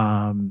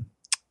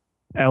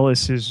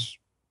 Ellis is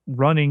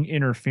running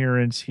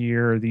interference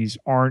here. These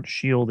aren't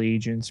SHIELD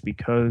agents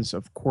because,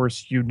 of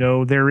course,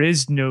 there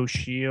is no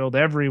SHIELD.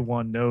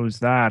 Everyone knows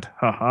that.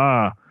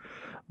 Haha.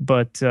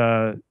 But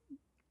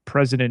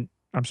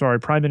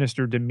Prime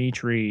Minister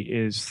Dmitry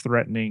is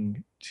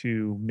threatening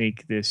to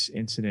make this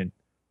incident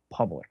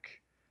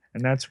public.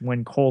 And that's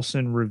when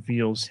Coulson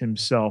reveals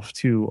himself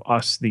to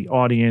us, the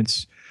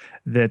audience,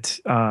 that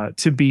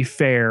to be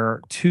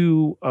fair,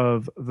 2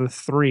 of the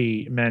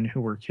 3 men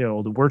who were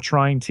killed were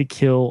trying to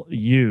kill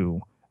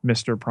you,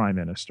 Mr. Prime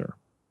Minister.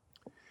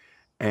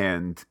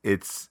 And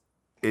it's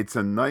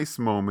a nice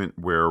moment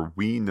where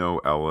we know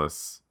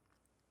Ellis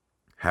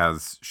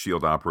has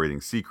SHIELD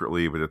operating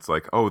secretly, but it's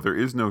like, oh, there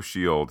is no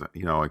SHIELD.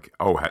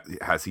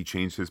 Has he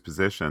changed his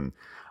position?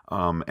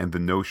 And the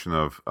notion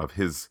of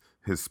his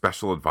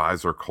special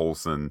advisor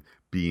Coulson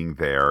being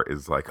there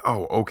is like,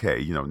 oh,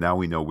 okay, now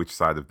we know which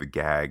side of the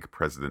gag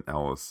President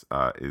Ellis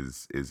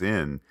is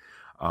in.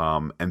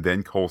 And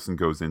then Coulson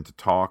goes in to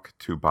talk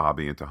to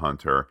Bobby and to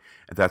Hunter,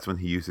 and that's when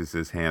he uses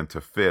his hand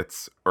to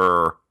futz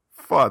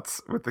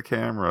with the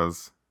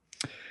cameras.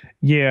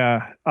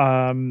 Yeah,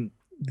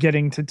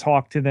 getting to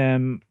talk to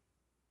them,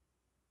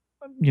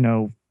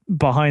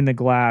 behind the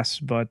glass,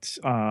 but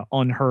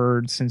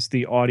unheard since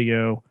the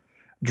audio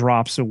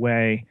drops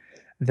away.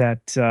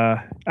 That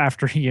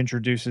after he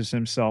introduces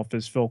himself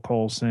as Phil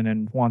Coulson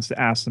and wants to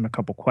ask them a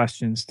couple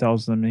questions,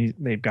 tells them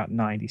they've got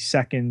 90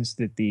 seconds,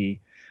 that the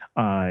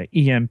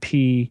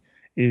EMP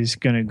is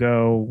going to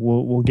go.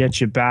 We'll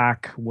get you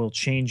back. We'll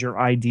change your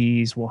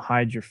IDs. We'll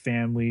hide your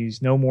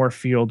families. No more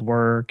field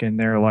work. And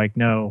they're like,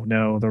 no,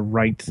 the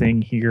right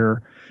thing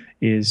here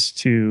is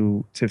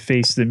to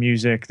face the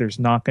music. There's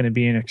not going to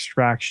be an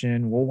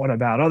extraction. Well, what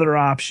about other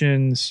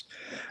options?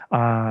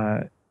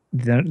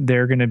 Then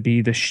they're going to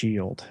be the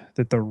SHIELD,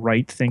 that the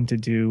right thing to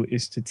do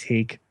is to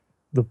take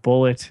the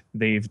bullet.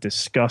 They've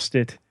discussed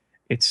it.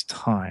 It's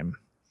time.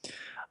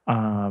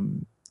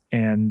 And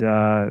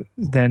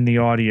then the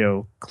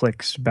audio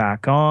clicks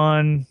back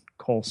on.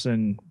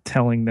 Coulson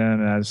telling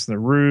them as the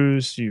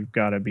ruse, you've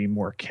got to be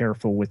more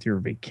careful with your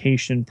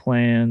vacation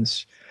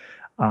plans.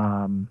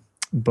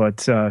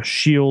 But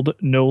SHIELD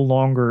no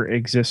longer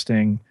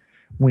existing.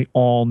 We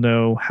all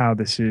know how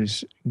this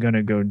is going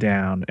to go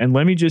down. And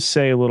let me just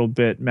say a little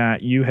bit,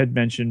 Matt, you had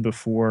mentioned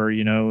before,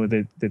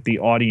 that the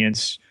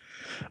audience,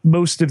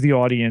 most of the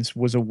audience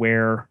was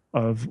aware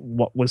of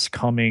what was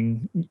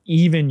coming.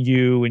 Even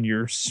you and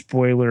your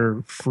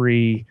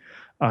spoiler-free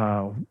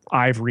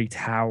ivory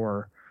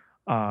tower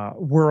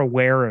were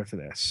aware of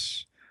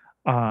this.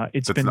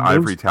 It's been an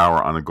ivory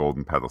tower on a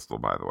golden pedestal,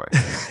 by the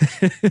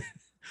way.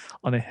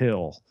 On a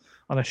hill,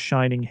 on a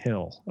shining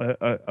hill,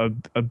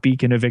 a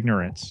beacon of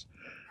ignorance.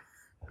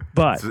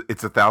 But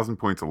it's 1,000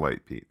 points of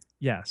light, Pete.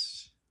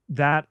 Yes.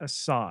 That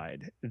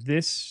aside,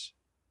 this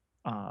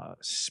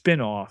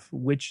spinoff,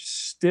 which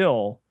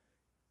still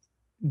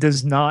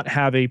does not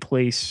have a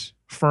place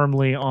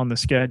firmly on the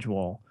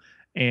schedule,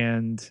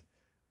 and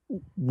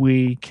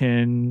we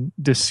can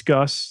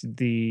discuss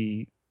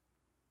the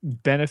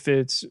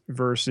benefits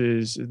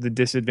versus the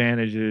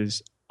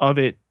disadvantages of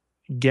it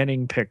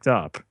getting picked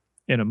up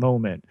in a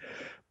moment.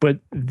 But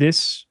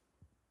this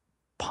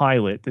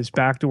pilot, this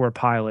backdoor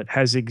pilot,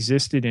 has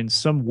existed in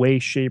some way,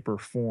 shape, or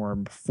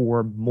form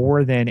for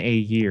more than a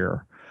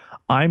year.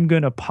 I'm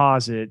going to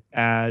posit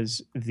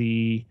as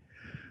the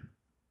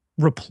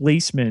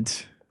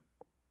replacement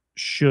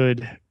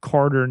should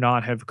Carter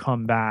not have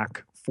come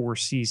back for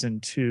season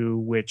 2,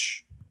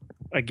 which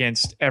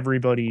against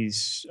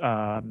everybody's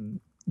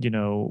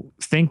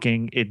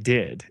thinking, it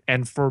did,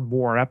 and for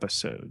more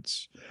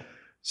episodes.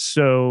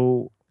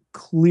 So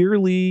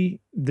clearly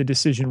the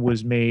decision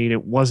was made.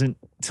 It wasn't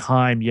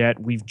time yet.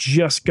 We've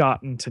just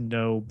gotten to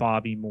know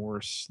Bobby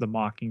Morse, the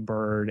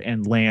Mockingbird,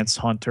 and Lance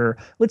Hunter.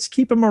 Let's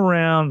keep them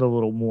around a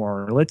little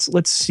more.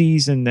 Let's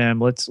season them.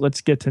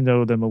 Let's get to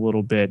know them a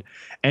little bit.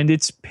 And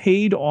it's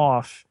paid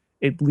off,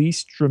 at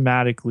least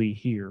dramatically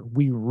here.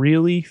 We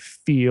really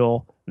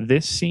feel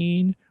this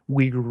scene.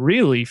 We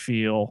really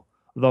feel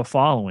the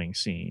following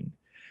scene.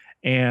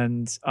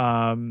 And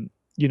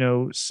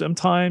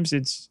sometimes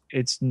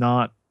it's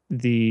not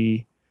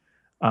the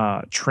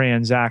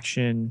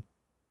transaction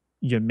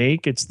you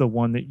make, it's the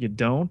one that you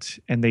don't,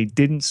 and they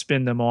didn't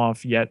spin them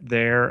off yet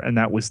there, and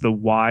that was the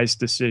wise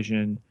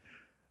decision.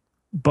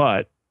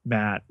 But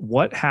Matt,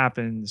 what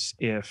happens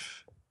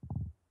if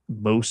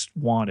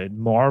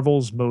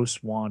Marvel's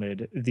Most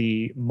Wanted,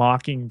 the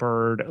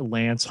Mockingbird,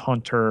 Lance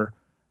Hunter,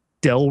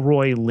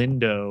 Delroy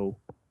Lindo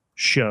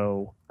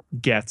show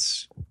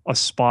gets a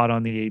spot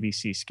on the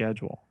ABC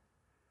schedule?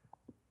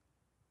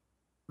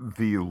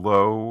 The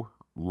low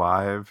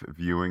live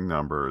viewing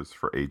numbers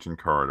for Agent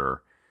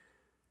Carter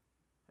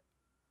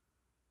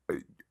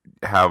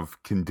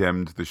have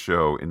condemned the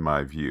show, in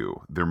my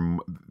view.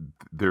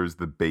 There's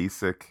the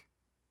basic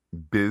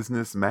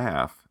business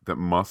math that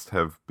must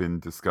have been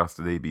discussed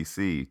at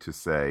ABC to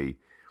say,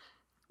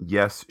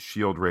 yes,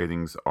 S.H.I.E.L.D.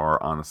 ratings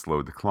are on a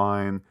slow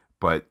decline,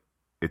 but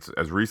it's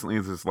as recently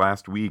as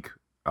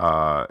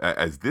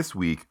this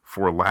week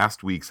for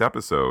last week's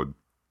episode,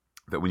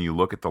 that when you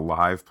look at the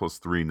Live Plus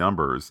 3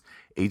 numbers,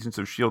 Agents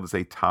of S.H.I.E.L.D. is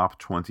a top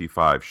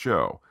 25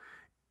 show.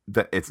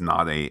 That it's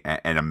not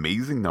an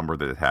amazing number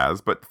that it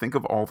has, but think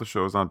of all the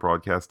shows on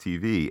broadcast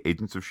TV.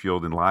 Agents of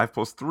S.H.I.E.L.D. and Live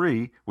Plus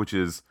 3, which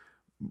is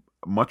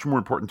much more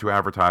important to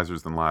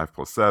advertisers than Live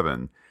Plus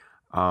 7,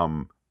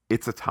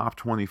 it's a top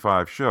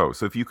 25 show.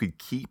 So if you could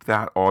keep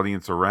that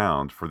audience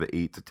around for the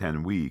 8 to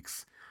 10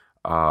 weeks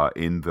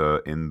in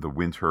the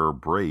winter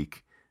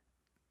break,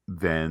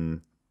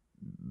 then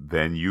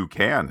you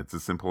can. It's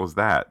as simple as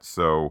that.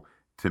 So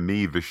to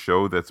me, the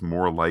show that's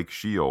more like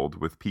S.H.I.E.L.D.,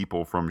 with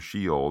people from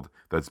S.H.I.E.L.D.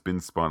 that's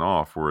been spun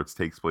off, where it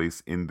takes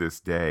place in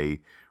this day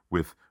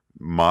with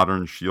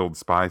modern S.H.I.E.L.D.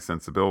 spy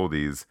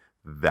sensibilities,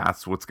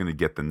 that's what's going to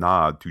get the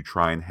nod to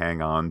try and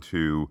hang on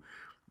to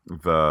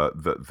the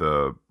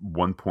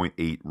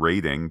 1.8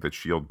 rating that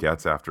S.H.I.E.L.D.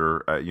 gets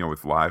after,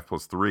 with Live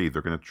Plus 3.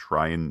 They're going to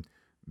try and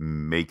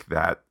make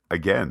that,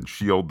 again,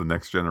 S.H.I.E.L.D. the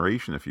next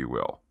generation, if you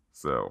will.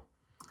 So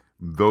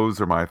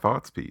those are my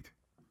thoughts, Pete.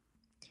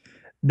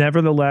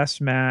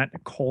 Nevertheless, Matt,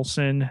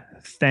 Coulson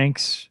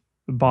thanks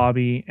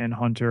Bobby and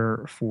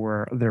Hunter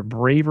for their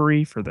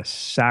bravery, for the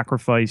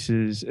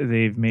sacrifices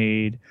they've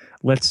made.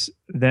 Lets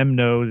them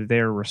know that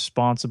they're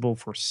responsible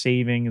for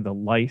saving the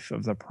life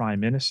of the prime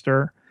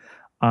minister.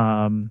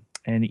 And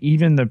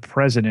even the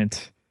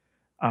president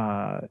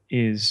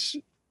is,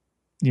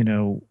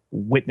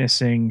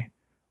 witnessing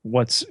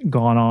what's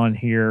gone on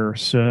here.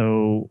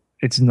 So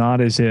it's not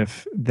as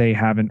if they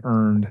haven't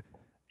earned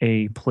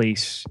a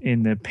place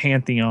in the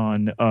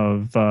pantheon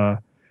of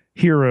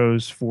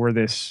heroes for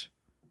this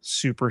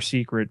super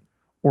secret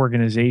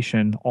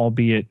organization,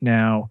 albeit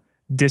now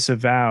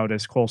disavowed,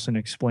 as Coulson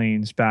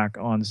explains back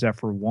on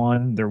Zephyr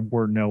 1. There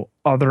were no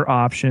other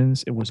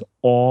options. It was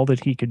all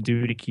that he could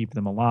do to keep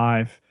them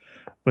alive.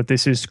 But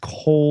this is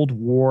Cold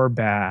War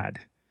bad.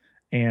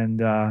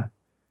 And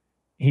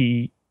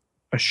he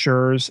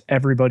assures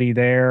everybody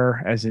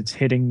there, as it's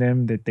hitting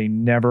them, that they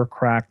never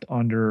cracked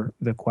under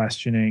the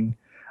questioning.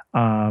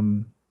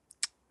 That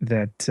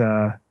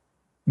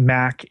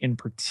Mac in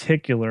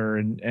particular,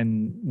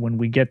 and when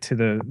we get to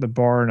the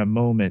bar in a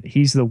moment,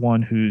 he's the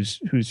one whose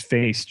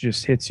face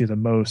just hits you the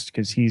most,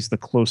 because he's the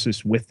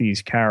closest with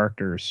these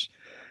characters.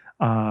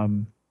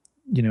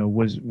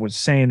 Was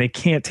saying they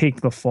can't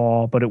take the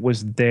fall, but it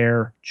was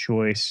their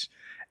choice.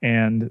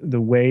 And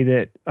the way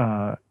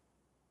that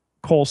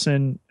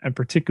Coulson, and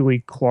particularly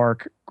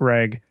Clark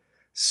Gregg,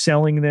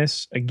 selling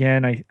this,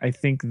 again, I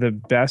think the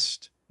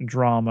best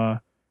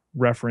drama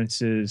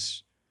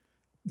references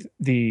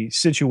the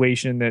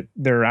situation that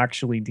they're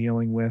actually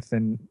dealing with.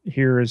 And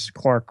here is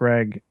Clark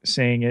Gregg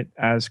saying it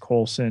as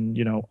Coulson,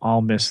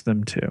 I'll miss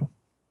them too.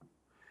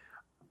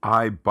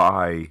 I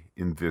buy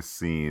in this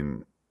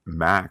scene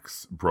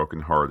Mac's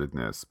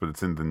brokenheartedness, but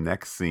it's in the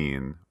next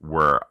scene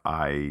where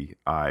I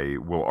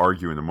will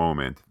argue in a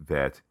moment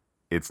that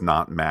it's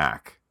not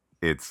Mac,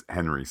 it's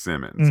Henry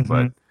Simmons.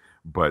 Mm-hmm.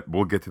 But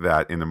we'll get to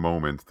that in a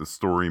moment. The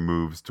story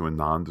moves to a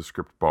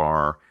nondescript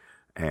bar,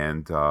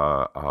 and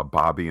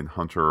Bobby and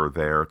Hunter are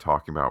there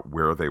talking about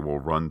where they will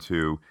run to. Is it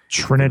going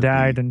to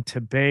Trinidad be? and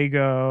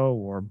Tobago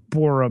or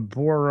Bora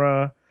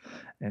Bora,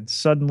 and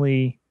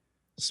suddenly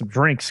some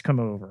drinks come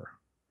over.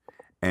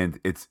 And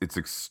it's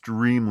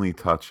extremely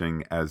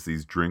touching as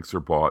these drinks are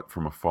bought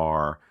from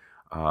afar.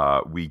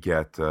 We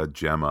get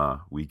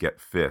Gemma, we get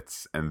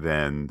Fitz, and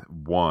then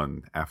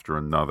one after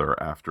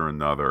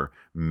another,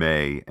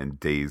 May and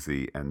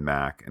Daisy and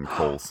Mac and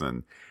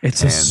Coulson,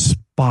 It's a and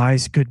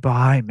spy's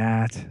goodbye,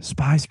 Matt.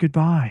 Spy's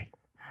goodbye.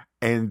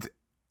 and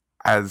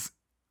as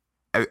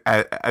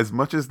as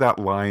much as that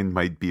line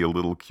might be a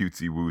little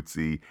cutesy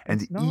wootsy,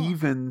 and It's not.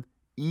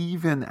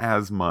 even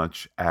as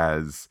much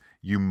as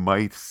you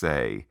might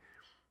say,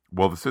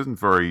 well, this isn't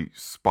very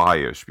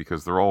spyish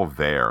because they're all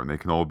there and they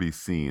can all be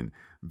seen.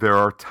 There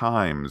are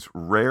times,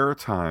 rare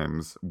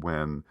times,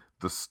 when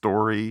the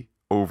story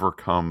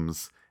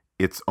overcomes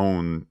its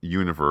own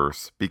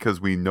universe because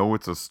we know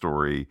it's a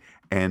story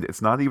and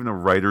it's not even a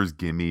writer's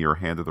gimme or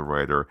hand of the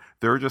writer.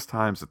 There are just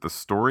times that the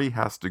story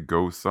has to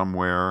go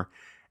somewhere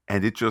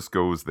and it just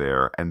goes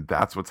there. And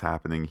that's what's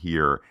happening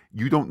here.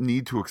 You don't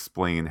need to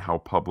explain how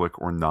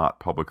public or not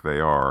public they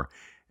are.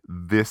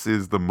 This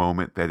is the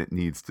moment that it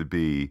needs to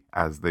be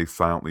as they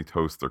silently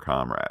toast their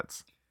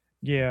comrades.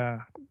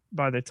 Yeah.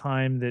 By the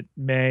time that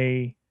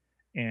May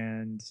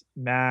and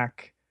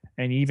Mac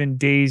and even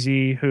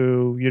Daisy,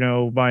 who,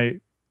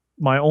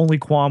 my only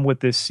qualm with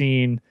this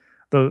scene,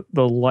 the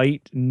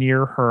light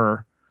near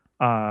her,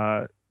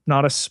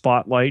 not a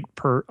spotlight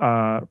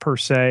per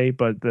se,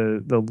 but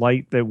the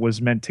light that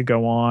was meant to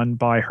go on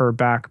by her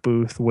back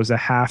booth was a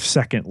half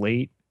second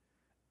late,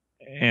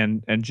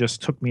 and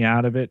just took me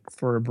out of it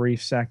for a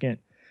brief second.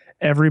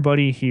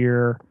 Everybody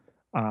here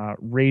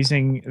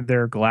raising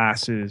their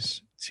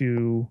glasses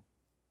to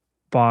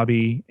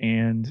Bobby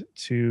and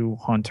to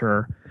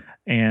Hunter,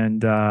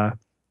 and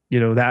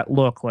that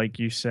look, like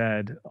you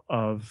said,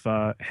 of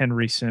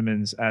Henry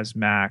Simmons as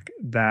Mac,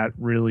 that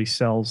really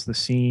sells the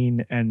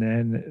scene. And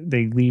then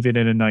they leave it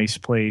in a nice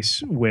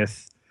place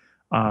with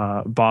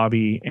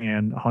Bobby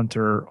and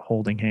Hunter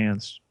holding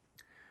hands.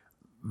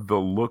 The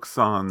looks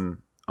on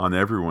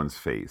everyone's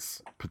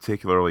face,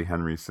 particularly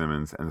Henry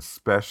Simmons and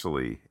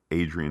especially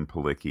Adrian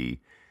Palicki.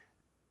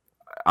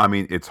 I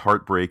mean, it's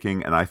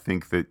heartbreaking, and I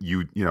think that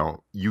you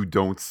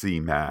don't see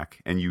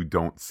Mac and you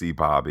don't see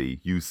Bobby.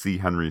 You see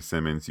Henry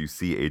Simmons, you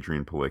see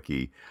Adrian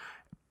Palicki.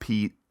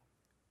 Pete,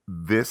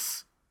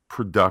 this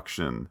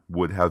production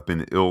would have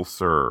been ill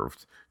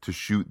served to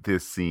shoot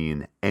this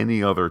scene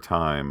any other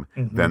time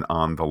Mm-hmm. than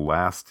on the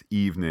last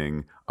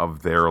evening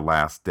of their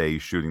last day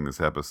shooting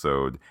this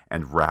episode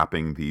and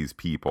wrapping these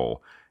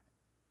people.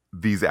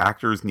 These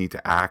actors need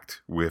to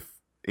act with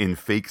in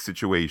fake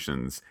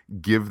situations,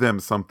 give them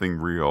something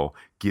real,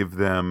 give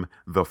them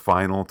the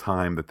final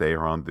time that they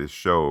are on this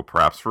show,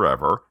 perhaps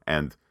forever.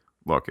 And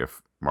look,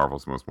 if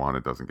Marvel's Most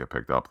Wanted doesn't get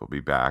picked up, they'll be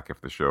back. If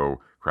the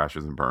show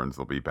crashes and burns,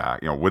 they'll be back.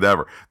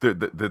 Whatever.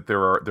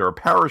 There are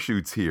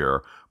parachutes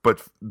here,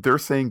 but they're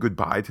saying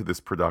goodbye to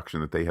this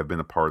production that they have been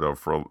a part of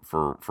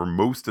for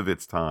most of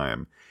its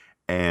time.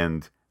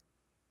 And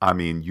I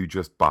mean, you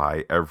just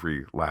buy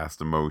every last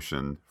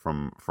emotion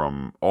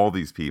from all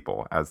these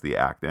people as the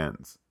act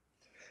ends.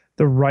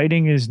 The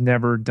writing is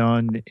never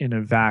done in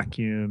a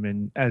vacuum.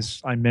 And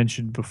as I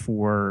mentioned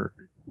before,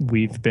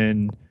 we've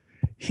been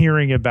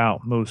hearing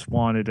about Most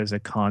Wanted as a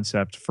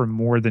concept for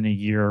more than a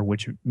year,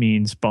 which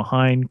means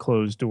behind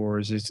closed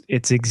doors,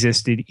 it's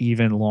existed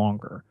even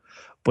longer.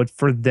 But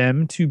for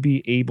them to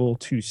be able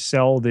to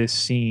sell this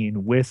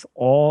scene with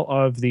all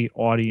of the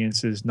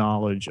audience's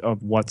knowledge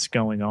of what's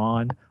going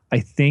on,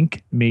 I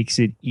think makes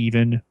it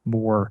even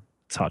more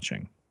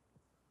touching.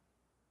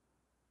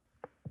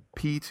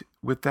 Pete,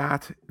 with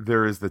that,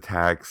 there is the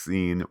tag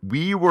scene.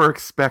 We were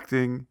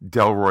expecting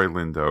Delroy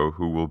Lindo,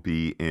 who will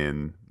be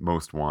in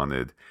Most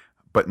Wanted,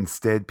 but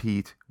instead,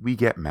 Pete, we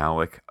get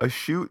Malik a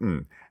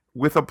shootin'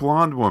 with a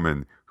blonde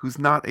woman who's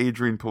not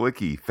Adrian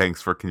Palicki. Thanks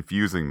for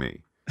confusing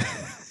me.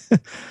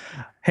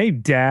 Hey,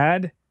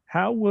 Dad,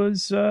 how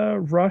was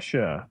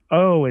Russia?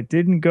 Oh, it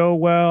didn't go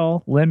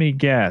well. Let me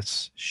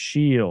guess.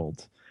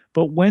 Shield.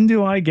 But when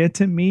do I get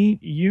to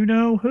meet you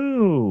know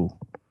who?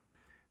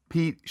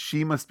 Pete,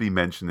 she must be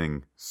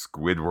mentioning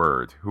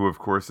Squidward, who of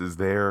course is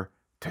there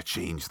to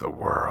change the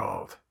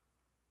world.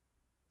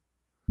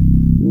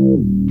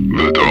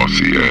 The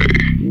dossier.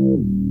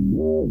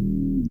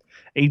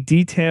 A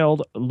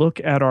detailed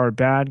look at our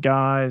bad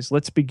guys.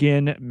 Let's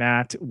begin,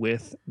 Matt,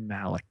 with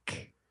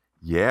Malik.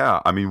 Yeah,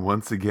 I mean,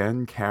 once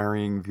again,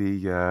 carrying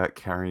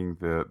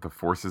the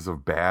forces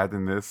of bad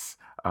in this.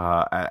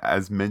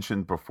 As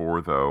mentioned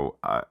before, though,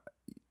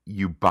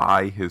 you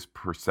buy his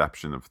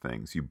perception of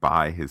things, you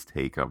buy his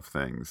take of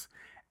things,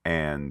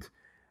 and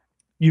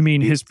You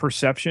mean his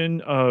perception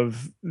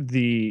of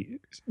the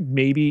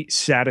maybe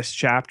saddest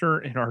chapter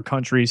in our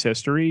country's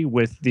history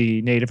with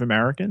the Native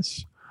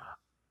Americans?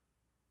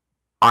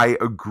 I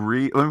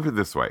agree. Let me put it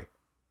this way: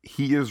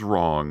 he is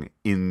wrong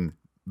in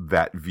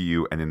that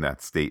view and in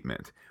that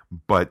statement,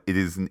 but it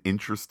is an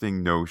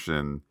interesting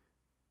notion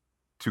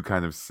to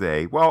kind of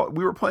say, well,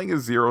 we were playing a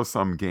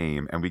zero-sum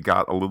game and we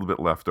got a little bit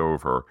left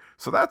over,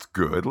 so that's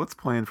good. Let's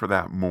plan for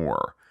that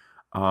more.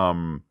 Let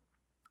me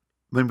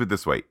put it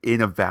this way. In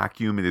a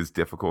vacuum, it is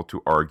difficult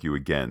to argue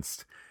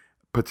against,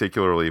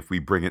 particularly if we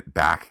bring it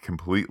back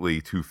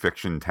completely to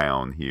Fiction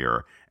Town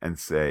here and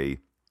say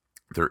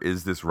there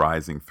is this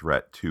rising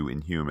threat to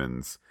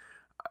Inhumans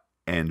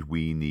and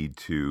we need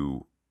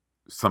to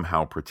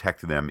somehow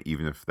protect them,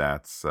 even if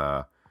that's...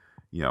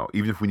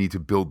 even if we need to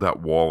build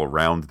that wall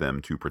around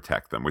them to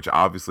protect them, which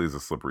obviously is a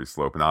slippery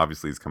slope and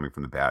obviously is coming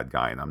from the bad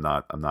guy, and I'm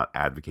not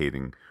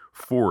advocating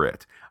for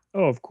it.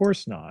 Oh, of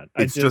course not.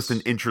 It's just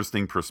an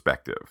interesting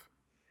perspective.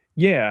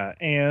 Yeah,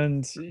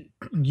 and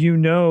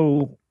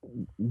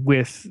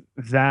with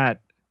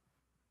that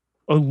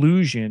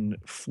illusion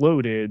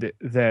floated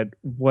that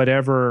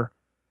whatever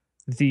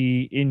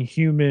the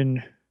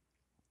Inhuman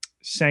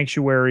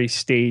sanctuary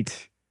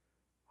state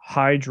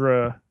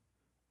Hydra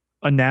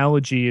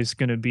analogy is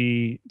going to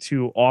be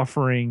to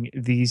offering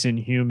these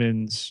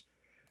Inhumans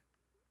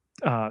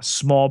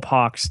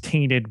smallpox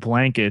tainted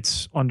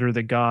blankets under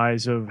the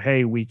guise of,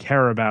 hey, we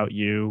care about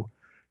you,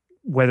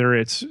 whether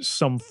it's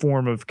some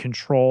form of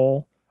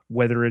control,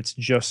 whether it's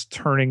just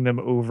turning them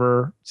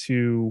over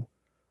to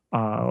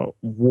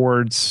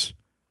Ward's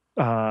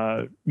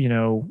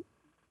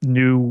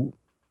new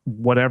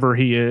whatever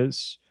he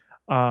is.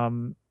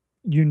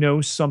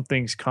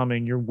 Something's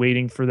coming. You're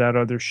waiting for that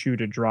other shoe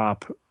to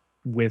drop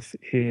with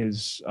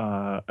his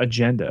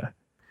agenda.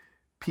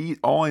 Pete,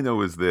 all I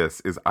know is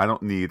I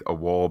don't need a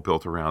wall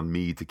built around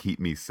me to keep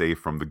me safe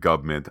from the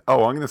government.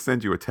 Oh, I'm going to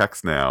send you a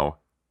text now.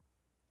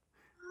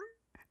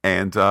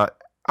 And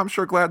I'm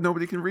sure glad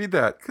nobody can read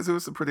that because it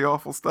was some pretty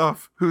awful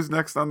stuff. Who's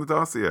next on the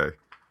dossier?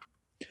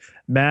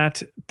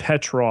 Matt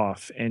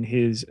Petroff and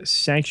his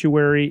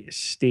Sanctuary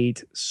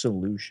State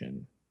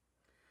solution.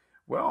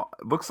 Well,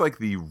 it looks like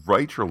the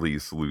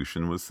Reiterly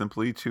solution was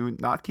simply to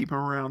not keep him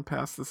around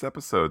past this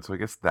episode. So I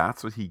guess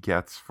that's what he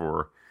gets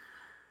for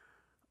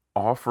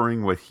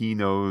offering what he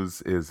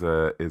knows is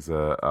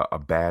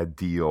a bad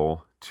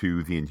deal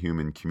to the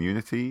Inhuman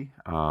community.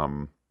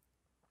 I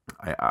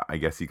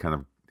guess he kind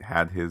of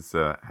had his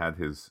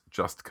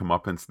just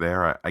comeuppance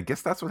there. I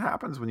guess that's what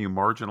happens when you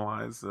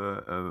marginalize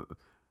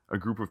a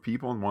group of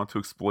people and want to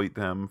exploit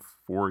them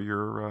for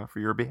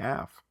your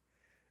behalf.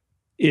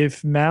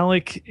 If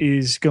Malik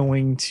is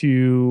going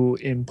to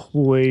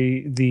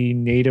employ the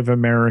Native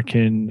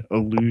American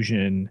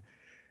illusion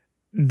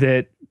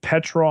that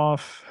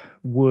Petroff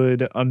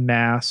would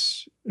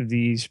amass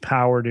these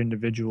powered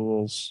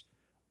individuals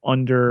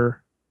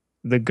under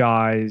the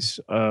guise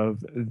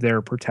of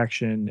their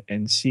protection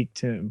and seek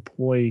to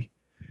employ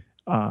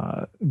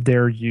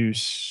their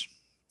use,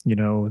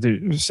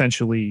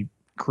 essentially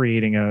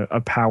creating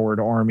a powered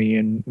army.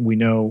 And we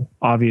know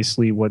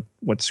obviously what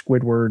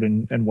Squidward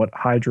and what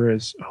Hydra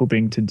is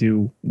hoping to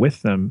do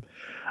with them.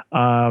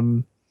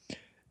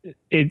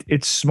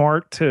 It's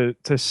smart to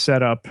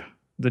set up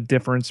the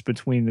difference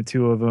between the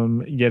two of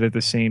them, yet at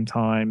the same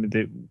time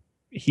that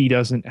he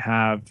doesn't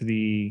have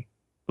the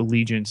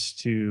allegiance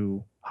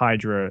to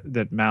Hydra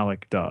that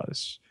Malik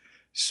does.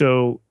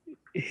 So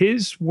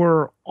his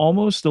were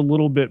almost a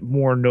little bit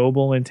more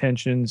noble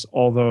intentions,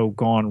 although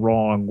gone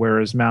wrong,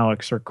 whereas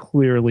Malik's are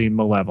clearly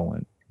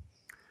malevolent.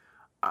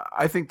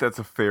 I think that's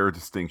a fair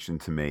distinction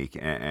to make,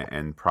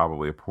 and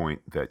probably a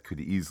point that could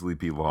easily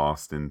be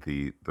lost in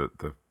the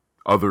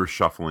other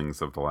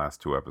shufflings of the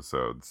last two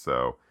episodes.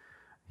 So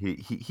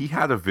he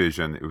had a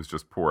vision, it was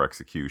just poor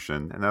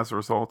execution, and as a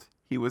result,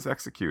 he was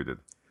executed.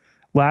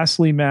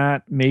 Lastly,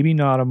 Matt, maybe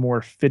not a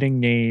more fitting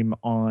name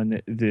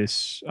on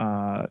this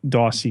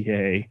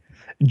dossier,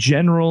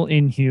 General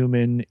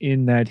Inhuman,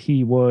 in that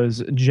he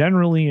was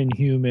generally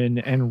inhuman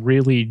and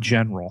really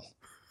general.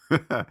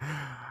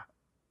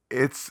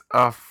 It's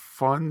a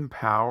fun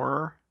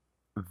power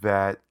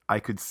that I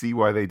could see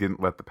why they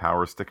didn't let the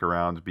power stick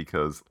around,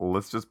 because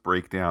let's just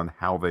break down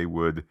how they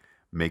would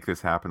make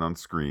this happen on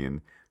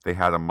screen. They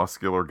had a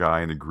muscular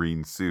guy in a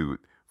green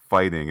suit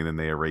fighting, and then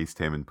they erased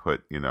him and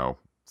put,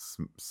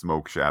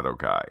 Smoke Shadow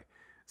guy.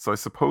 So I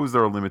suppose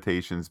there are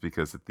limitations,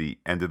 because at the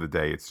end of the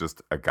day, it's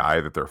just a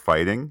guy that they're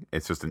fighting.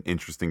 It's just an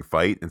interesting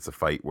fight. It's a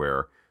fight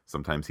where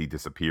sometimes he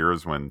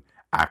disappears when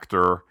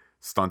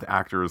stunt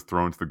actor is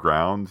thrown to the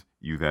ground.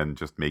 You then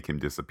just make him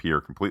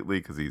disappear completely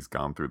because he's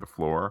gone through the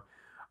floor.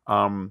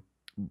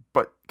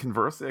 But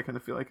conversely, I kind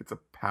of feel like it's a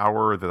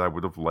power that I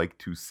would have liked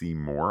to see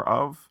more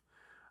of.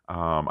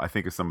 I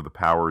think of some of the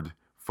powered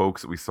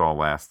folks that we saw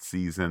last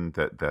season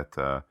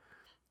that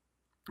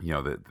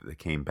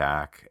came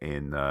back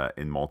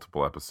in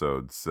multiple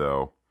episodes.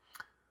 So,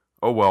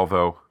 oh well,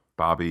 though,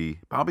 Bobby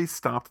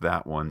stopped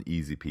that one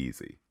easy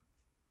peasy.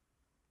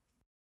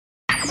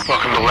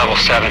 Welcome to level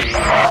 7.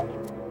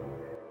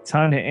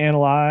 Time to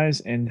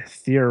analyze and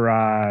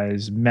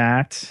theorize.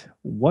 Matt,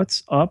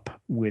 what's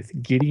up with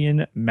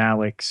Gideon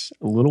Malik's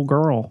little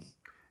girl?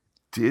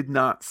 Did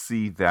not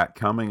see that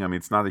coming. I mean,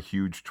 it's not a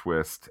huge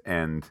twist,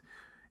 and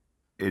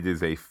it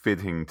is a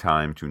fitting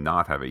time to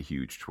not have a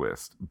huge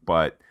twist,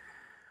 but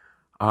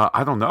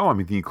I don't know. I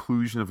mean, the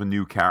inclusion of a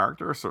new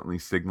character certainly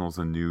signals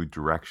a new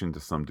direction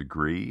to some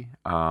degree.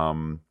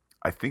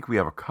 I think we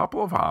have a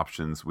couple of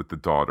options with the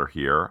daughter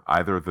here.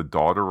 Either the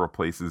daughter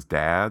replaces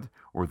dad,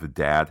 or the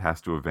dad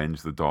has to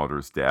avenge the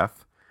daughter's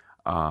death.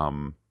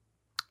 And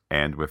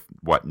with,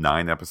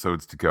 9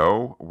 episodes to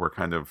go, we're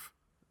kind of,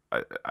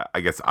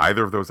 I guess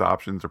either of those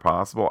options are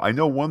possible. I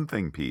know one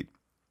thing, Pete.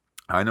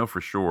 I know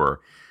for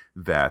sure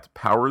that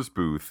Powers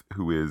Booth,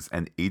 who is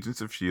an Agents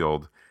of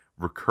S.H.I.E.L.D.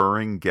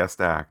 recurring guest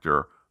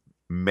actor,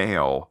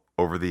 male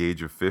over the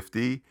age of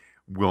 50,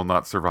 will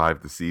not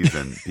survive the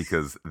season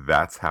because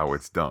that's how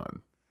it's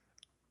done.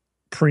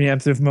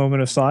 Preemptive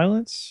moment of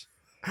silence.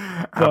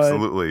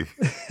 Absolutely.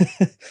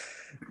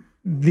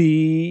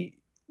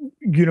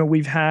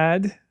 We've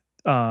had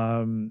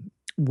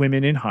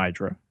women in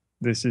Hydra.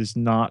 This is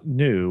not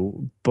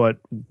new, but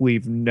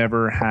we've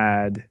never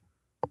had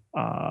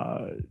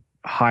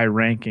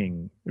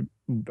high-ranking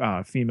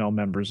female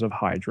members of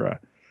Hydra.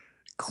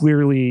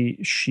 Clearly,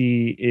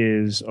 she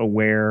is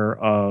aware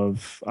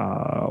of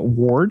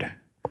Ward,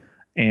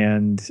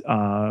 and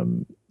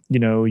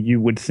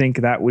you would think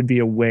that would be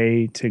a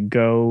way to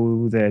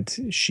go, that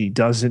she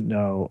doesn't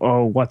know.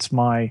 Oh, what's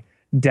my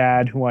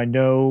dad, who I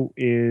know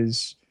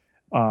is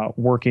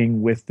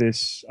working with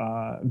this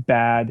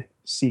bad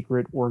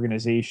secret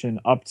organization,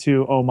 up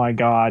to? Oh my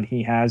God,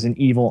 he has an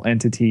evil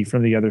entity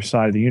from the other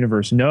side of the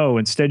universe. No,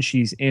 instead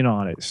she's in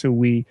on it. So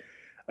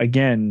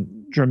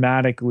again,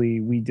 dramatically,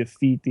 we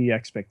defeat the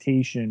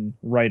expectation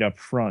right up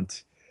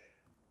front.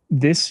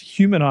 This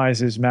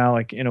humanizes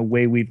Malik in a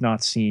way we've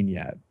not seen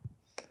yet.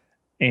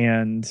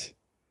 And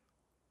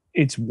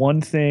it's one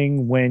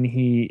thing when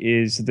he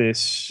is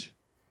this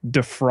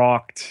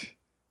defrocked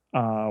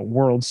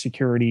World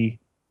Security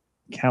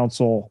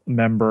Council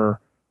member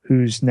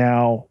who's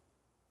now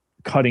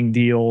cutting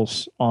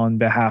deals on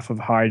behalf of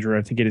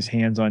Hydra to get his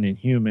hands on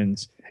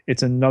Inhumans.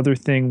 It's another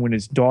thing when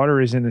his daughter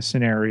is in the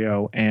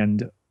scenario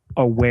and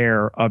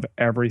aware of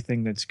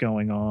everything that's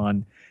going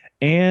on,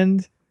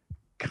 and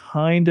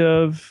kind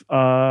of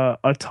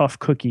a tough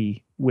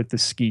cookie with the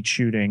skeet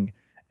shooting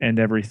and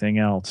everything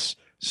else.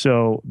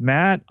 So,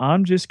 Matt,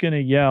 I'm just going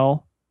to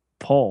yell,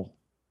 pull.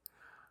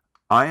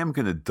 I am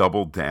going to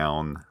double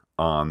down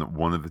on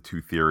one of the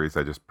two theories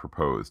I just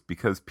proposed,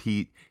 because,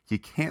 Pete, you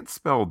can't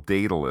spell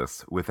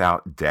Daedalus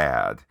without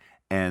dad,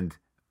 and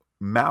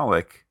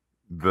Malik,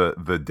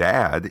 the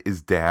dad,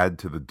 is dad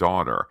to the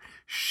daughter.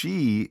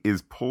 She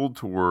is pulled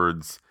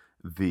towards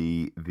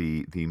the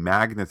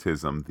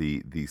magnetism,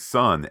 the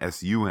sun,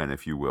 S-U-N,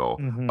 if you will,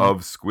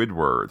 of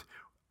Squidward.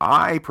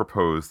 I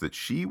propose that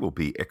she will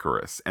be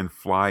Icarus and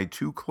fly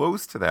too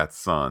close to that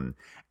sun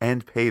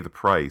and pay the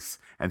price,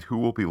 and who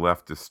will be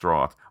left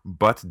distraught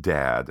but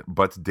Dad,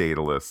 but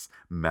Daedalus,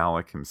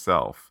 Malik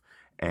himself.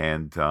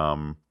 And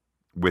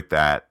with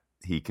that,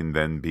 he can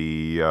then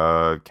be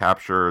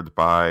captured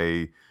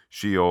by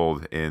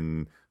S.H.I.E.L.D.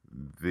 in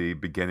the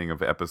beginning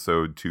of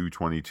episode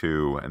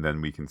 222, and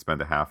then we can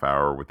spend a half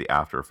hour with the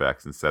after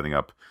effects and setting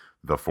up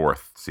the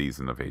 4th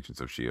season of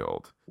Agents of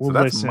S.H.I.E.L.D. Well, so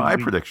that's my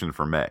prediction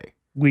for May.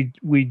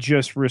 We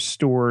just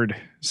restored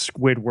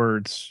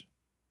Squidward's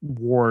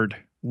Ward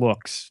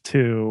looks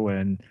too,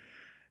 and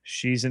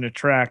she's an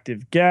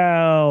attractive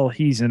gal,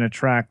 he's an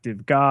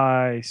attractive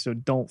guy, so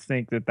don't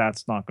think that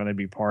that's not going to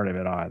be part of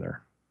it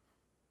either.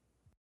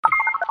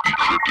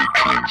 Encrypted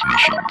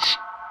transmissions.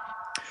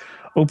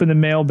 Open the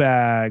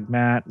mailbag,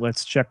 Matt.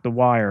 Let's check the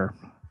wire.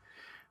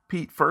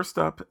 Pete, first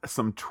up,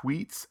 some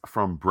tweets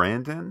from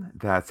Brandon.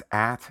 That's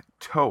at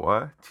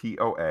Toa,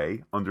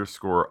 T-O-A,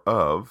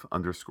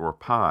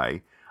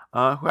 _of_pi, who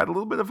had a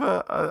little bit of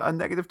a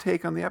negative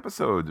take on the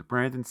episode.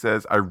 Brandon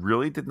says, I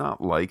really did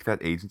not like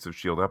that Agents of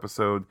S.H.I.E.L.D.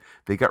 episode.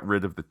 They got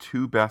rid of the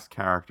 2 best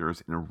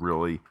characters in a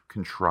really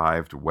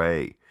contrived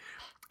way.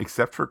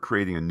 Except for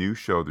creating a new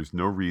show, there's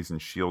no reason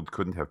S.H.I.E.L.D.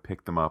 couldn't have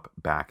picked them up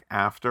back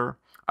after.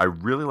 I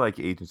really like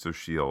Agents of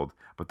S.H.I.E.L.D.,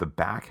 but the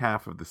back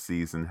half of the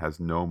season has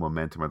no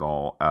momentum at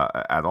all.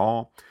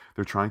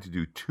 They're trying to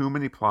do too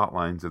many plot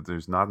lines that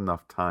there's not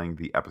enough tying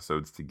the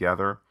episodes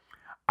together.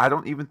 I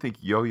don't even think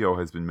Yo-Yo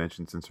has been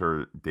mentioned since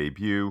her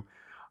debut.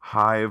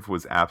 Hive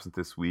was absent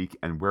this week,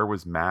 and where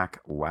was Mac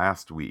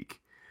last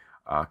week?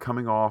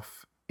 Coming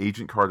off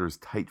Agent Carter's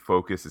tight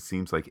focus, it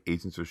seems like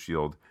Agents of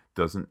S.H.I.E.L.D.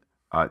 doesn't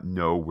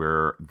know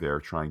where they're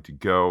trying to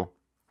go.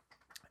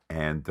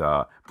 And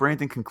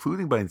Brandon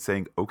concluding by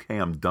saying, okay,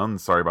 I'm done.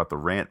 Sorry about the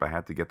rant, but I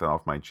had to get that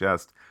off my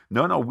chest.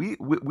 No, we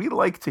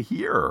like to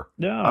hear.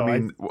 No, I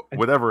mean,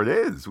 whatever it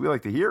is, we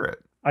like to hear it.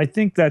 I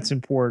think that's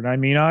important. I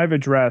mean, I've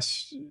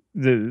addressed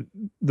the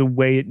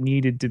way it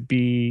needed to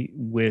be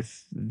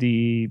with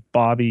the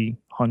Bobby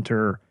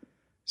Hunter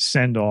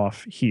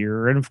send-off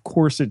here. And of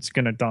course, it's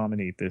going to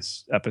dominate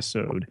this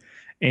episode.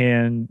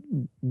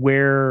 And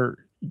where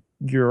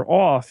you're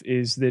off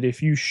is that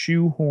if you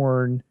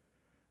shoehorn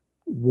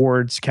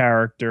Ward's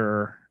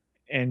character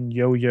and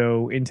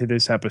Yo-Yo into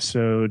this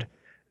episode,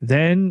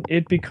 then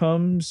it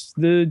becomes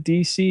the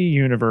DC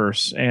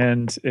universe,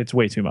 and it's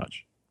way too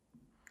much.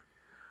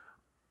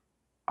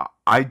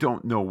 I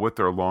don't know what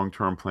their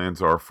long-term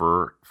plans are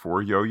for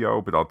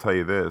Yo-Yo, but I'll tell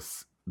you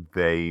this: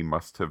 they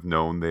must have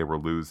known they were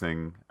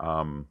losing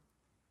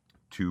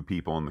two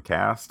people in the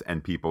cast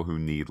and people who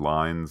need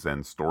lines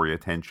and story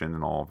attention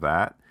and all of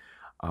that.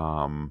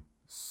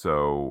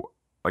 So,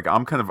 like,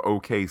 I'm kind of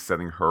okay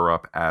setting her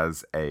up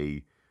as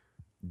a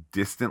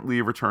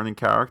distantly returning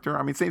character.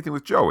 I mean, same thing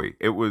with Joey.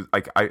 It was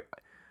like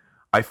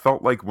I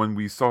felt like when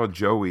we saw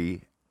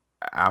Joey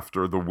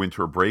after the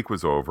winter break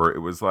was over, it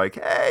was like,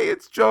 hey,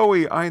 it's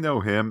Joey. I know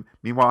him.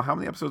 Meanwhile, how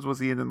many episodes was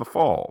he in the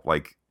fall?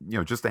 Like,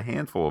 just a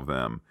handful of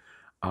them.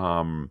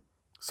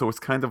 So it's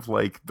kind of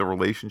like the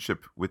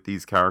relationship with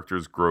these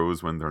characters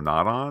grows when they're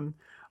not on,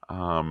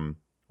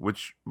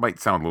 which might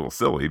sound a little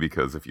silly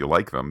because if you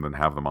like them, then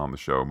have them on the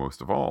show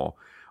most of all.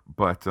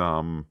 But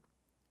I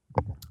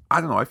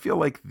don't know. I feel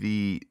like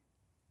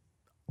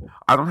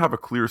I don't have a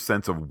clear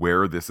sense of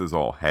where this is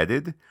all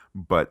headed,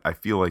 but I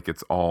feel like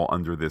it's all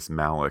under this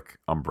Malik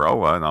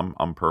umbrella, and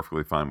I'm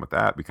perfectly fine with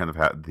that. We kind of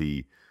had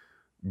the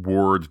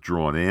Ward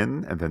drawn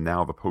in, and then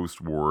now the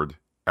post-Ward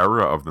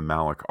era of the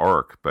Malik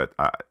arc. But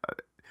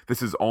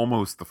this is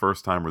almost the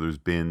first time where there's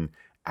been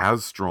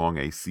as strong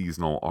a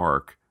seasonal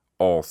arc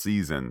all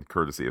season,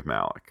 courtesy of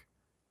Malik.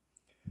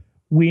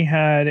 We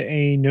had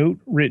a note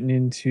written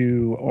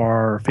into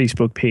our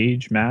Facebook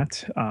page,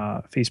 Matt,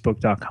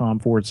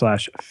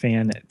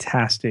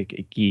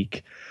 facebook.com/Fantastic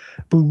Geek.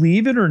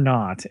 Believe it or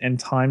not, and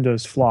time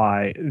does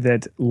fly,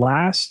 that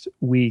last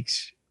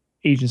week's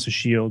Agents of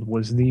S.H.I.E.L.D.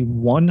 was the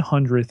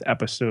 100th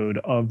episode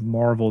of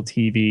Marvel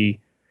TV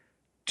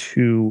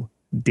to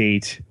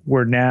date.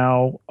 We're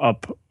now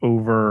up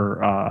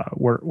over,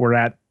 we're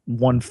at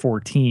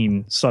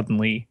 114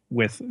 suddenly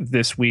with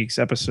this week's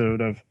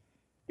episode of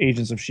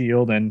Agents of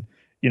S.H.I.E.L.D. and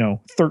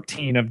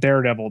 13 of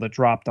Daredevil that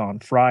dropped on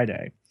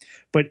Friday.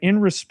 But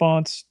in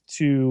response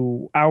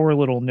to our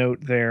little note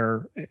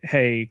there,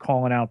 hey,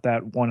 calling out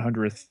that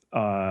 100th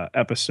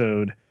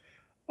episode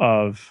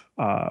of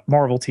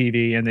Marvel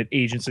TV, and that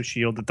Agents of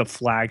S.H.I.E.L.D., that the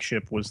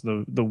flagship was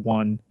the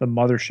one, the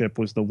mothership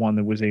was the one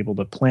that was able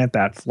to plant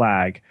that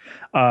flag.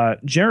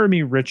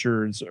 Jeremy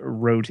Richards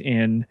wrote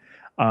in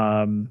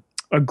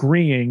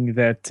agreeing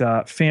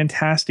that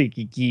Fantastic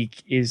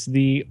Geek is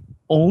the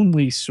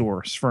only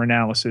source for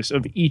analysis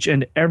of each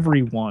and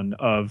every one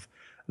of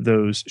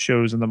those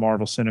shows in the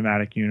Marvel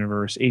Cinematic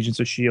Universe: Agents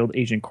of S.H.I.E.L.D.,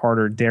 Agent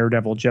Carter,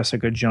 Daredevil,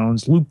 Jessica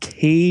Jones, Luke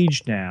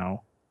Cage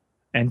now,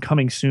 and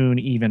coming soon,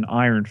 even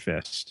Iron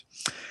Fist.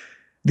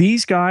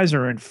 These guys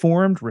are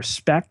informed,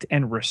 respect,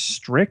 and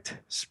restrict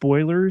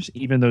spoilers,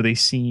 even though they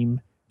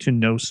seem to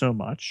know so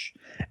much.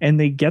 And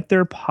they get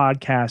their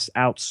podcast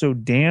out so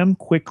damn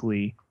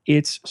quickly,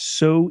 it's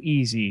so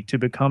easy to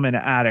become an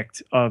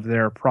addict of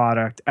their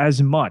product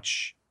as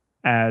much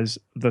as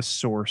the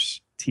source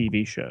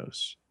TV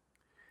shows.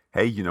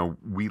 Hey,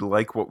 we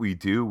like what we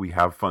do. We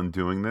have fun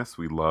doing this.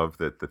 We love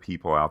that the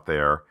people out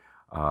there,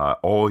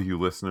 all you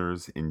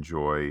listeners,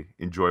 enjoy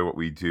what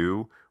we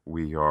do.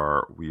 We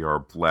are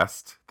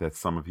blessed that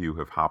some of you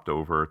have hopped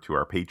over to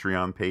our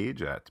Patreon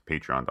page at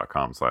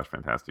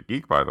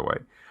patreon.com/fantasticgeek, by the way,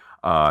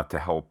 to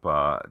help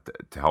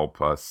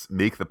us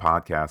make the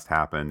podcast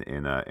happen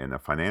in a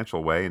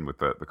financial way, and with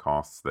the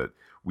costs that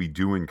we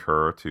do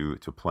incur to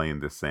play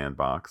in this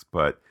sandbox.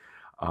 But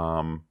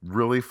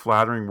really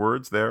flattering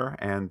words there,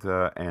 and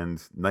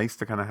nice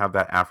to kind of have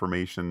that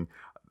affirmation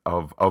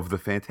of the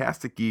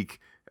Fantastic Geek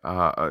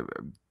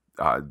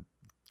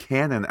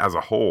canon as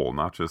a whole,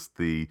 not just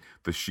the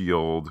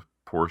S.H.I.E.L.D.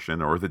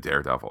 portion, or the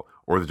Daredevil,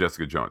 or the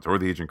Jessica Jones, or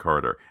the Agent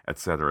Carter,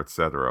 etc.,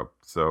 etc.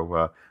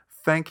 So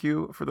thank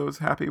you for those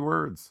happy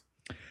words.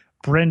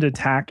 Brenda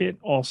Tackett,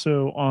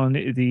 also on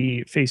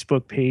the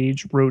Facebook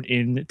page, wrote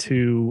in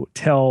to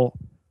tell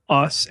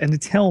us and to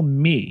tell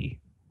me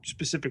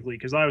specifically,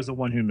 because I was the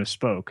one who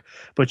misspoke.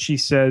 But she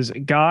says,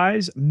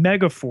 guys,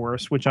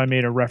 Megaforce, which I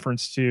made a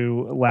reference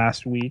to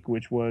last week,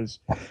 which was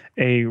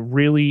a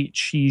really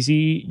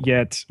cheesy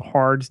yet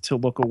hard to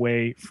look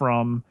away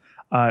from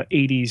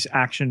 80s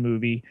action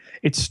movie.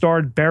 It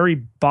starred Barry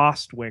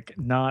Bostwick,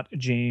 not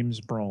James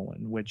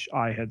Brolin, which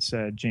I had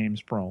said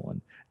James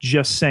Brolin.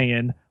 Just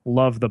saying,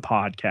 love the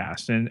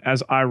podcast. And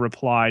as I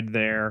replied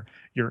there,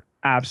 you're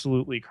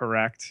absolutely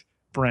correct,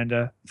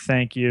 Brenda.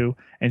 Thank you.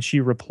 And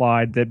she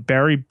replied that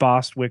Barry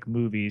Bostwick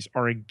movies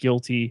are a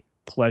guilty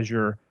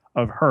pleasure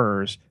of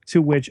hers, to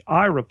which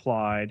I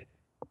replied,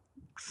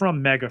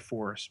 from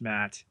Megaforce,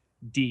 Matt,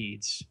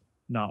 deeds,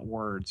 not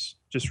words.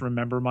 Just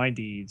remember my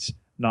deeds,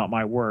 not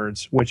my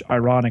words, which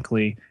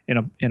ironically in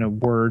a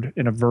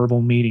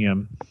verbal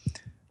medium.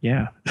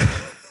 Yeah.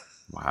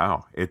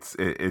 Wow. It's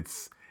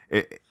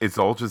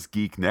all just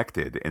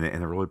geek-nected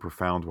in a really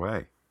profound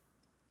way.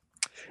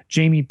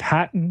 Jamie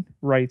Patton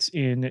writes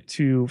in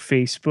to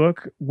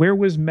Facebook, where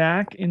was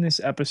Mac in this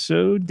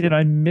episode? Did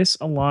I miss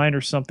a line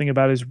or something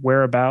about his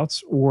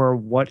whereabouts or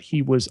what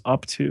he was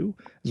up to?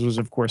 This was,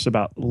 of course,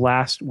 about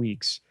last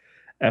week's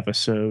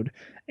episode.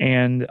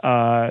 And,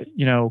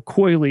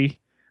 coyly,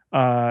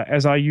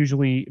 as I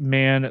usually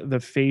man the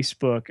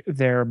Facebook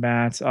there,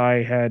 Matt,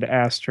 I had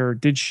asked her,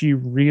 did she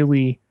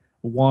really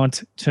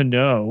want to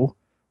know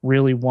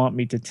really want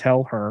me to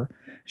tell her.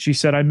 She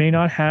said, I may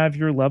not have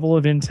your level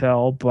of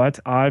intel, but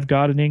I've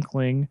got an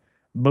inkling.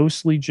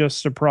 Mostly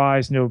just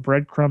surprised no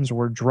breadcrumbs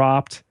were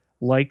dropped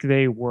like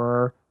they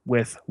were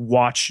with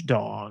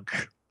Watchdog.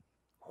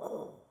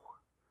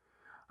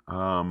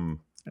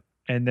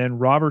 And then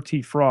Robert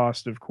T.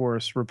 Frost, of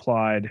course,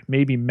 replied,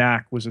 maybe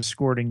Mac was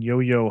escorting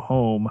Yo-Yo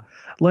home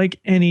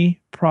like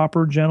any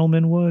proper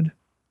gentleman would.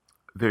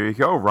 There you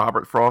go.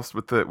 Robert Frost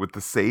with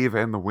the save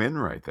and the win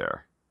right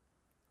there.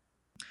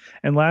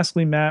 And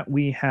lastly, Matt,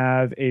 we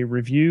have a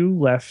review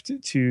left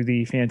to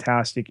the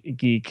Fantastic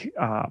Geek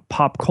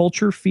pop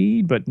culture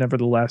feed, but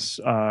nevertheless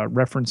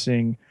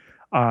referencing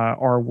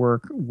our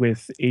work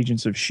with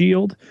Agents of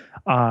S.H.I.E.L.D.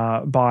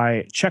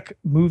 By Czech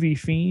Movie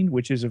Fiend,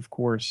 which is, of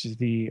course,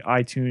 the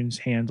iTunes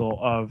handle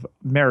of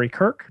Mary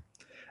Kirk.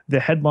 The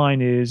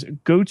headline is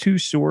Go-To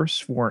Source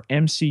for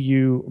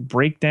MCU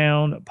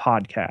Breakdown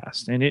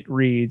Podcast. And it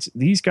reads,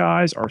 these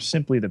guys are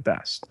simply the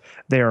best.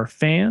 They are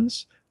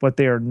fans, but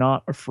they are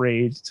not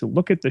afraid to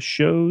look at the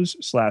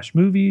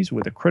shows/movies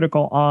with a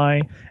critical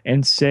eye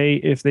and say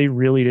if they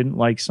really didn't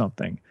like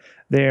something.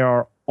 They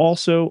are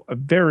also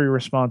very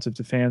responsive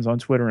to fans on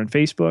Twitter and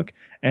Facebook,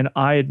 and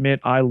I admit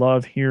I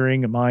love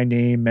hearing my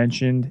name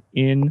mentioned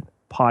in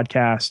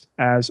podcast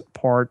as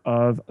part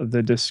of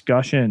the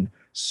discussion.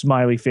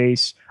 Smiley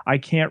face. I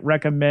can't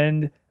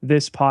recommend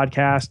this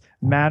podcast,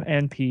 Matt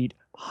and Pete,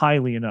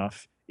 highly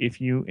enough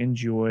if you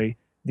enjoy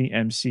the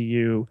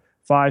MCU.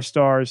 5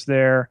 stars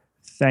there.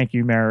 Thank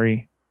you,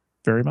 Mary,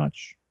 very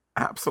much.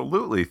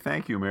 Absolutely.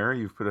 Thank you, Mary.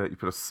 You put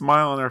a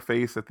smile on our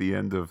face at the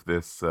end of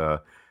this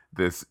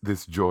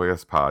this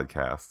joyous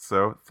podcast.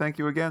 So thank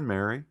you again,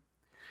 Mary.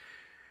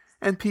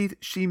 And Pete,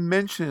 she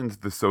mentioned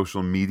the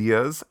social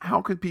medias.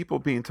 How can people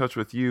be in touch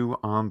with you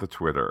on the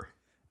Twitter?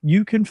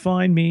 You can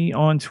find me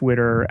on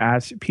Twitter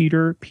at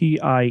Peter,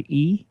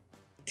 Pieterj,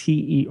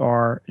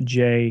 Ketelaar,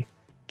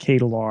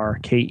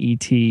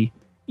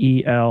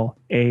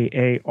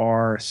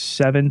 Ketelaar,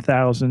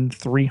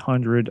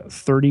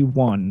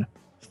 7,331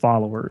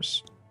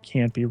 followers.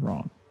 Can't be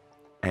wrong.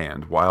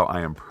 And while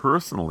I am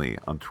personally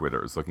on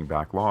Twitter as Looking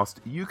Back Lost,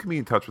 you can be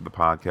in touch with the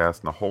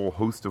podcast in a whole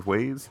host of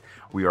ways.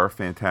 We are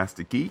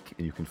Fantastic Geek,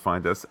 and you can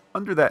find us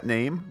under that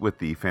name with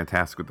the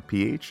Fantastic with the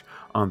PH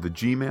on the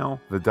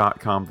Gmail, the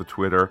 .com, the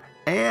Twitter,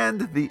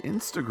 and the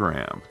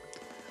Instagram.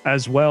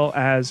 As well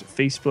as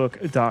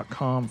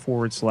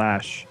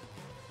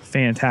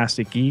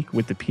Facebook.com/Fantastic Geek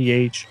with the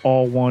PH,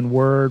 all one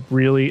word.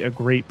 Really a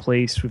great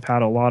place. We've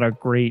had a lot of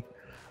great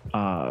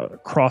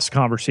cross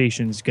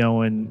conversations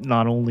going,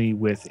 not only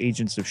with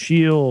Agents of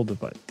S.H.I.E.L.D.,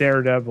 but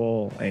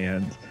Daredevil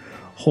and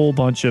a whole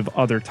bunch of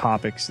other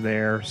topics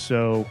there.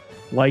 So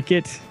like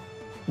it,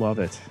 love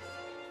it.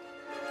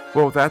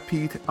 Well, with that,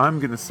 Pete, I'm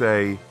going to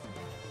say,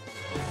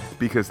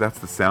 because that's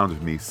the sound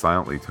of me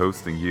silently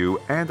toasting you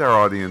and our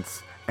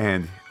audience,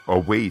 and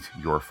await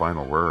your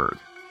final word.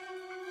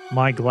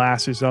 My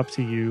glass is up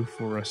to you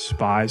for a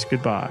spy's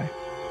goodbye.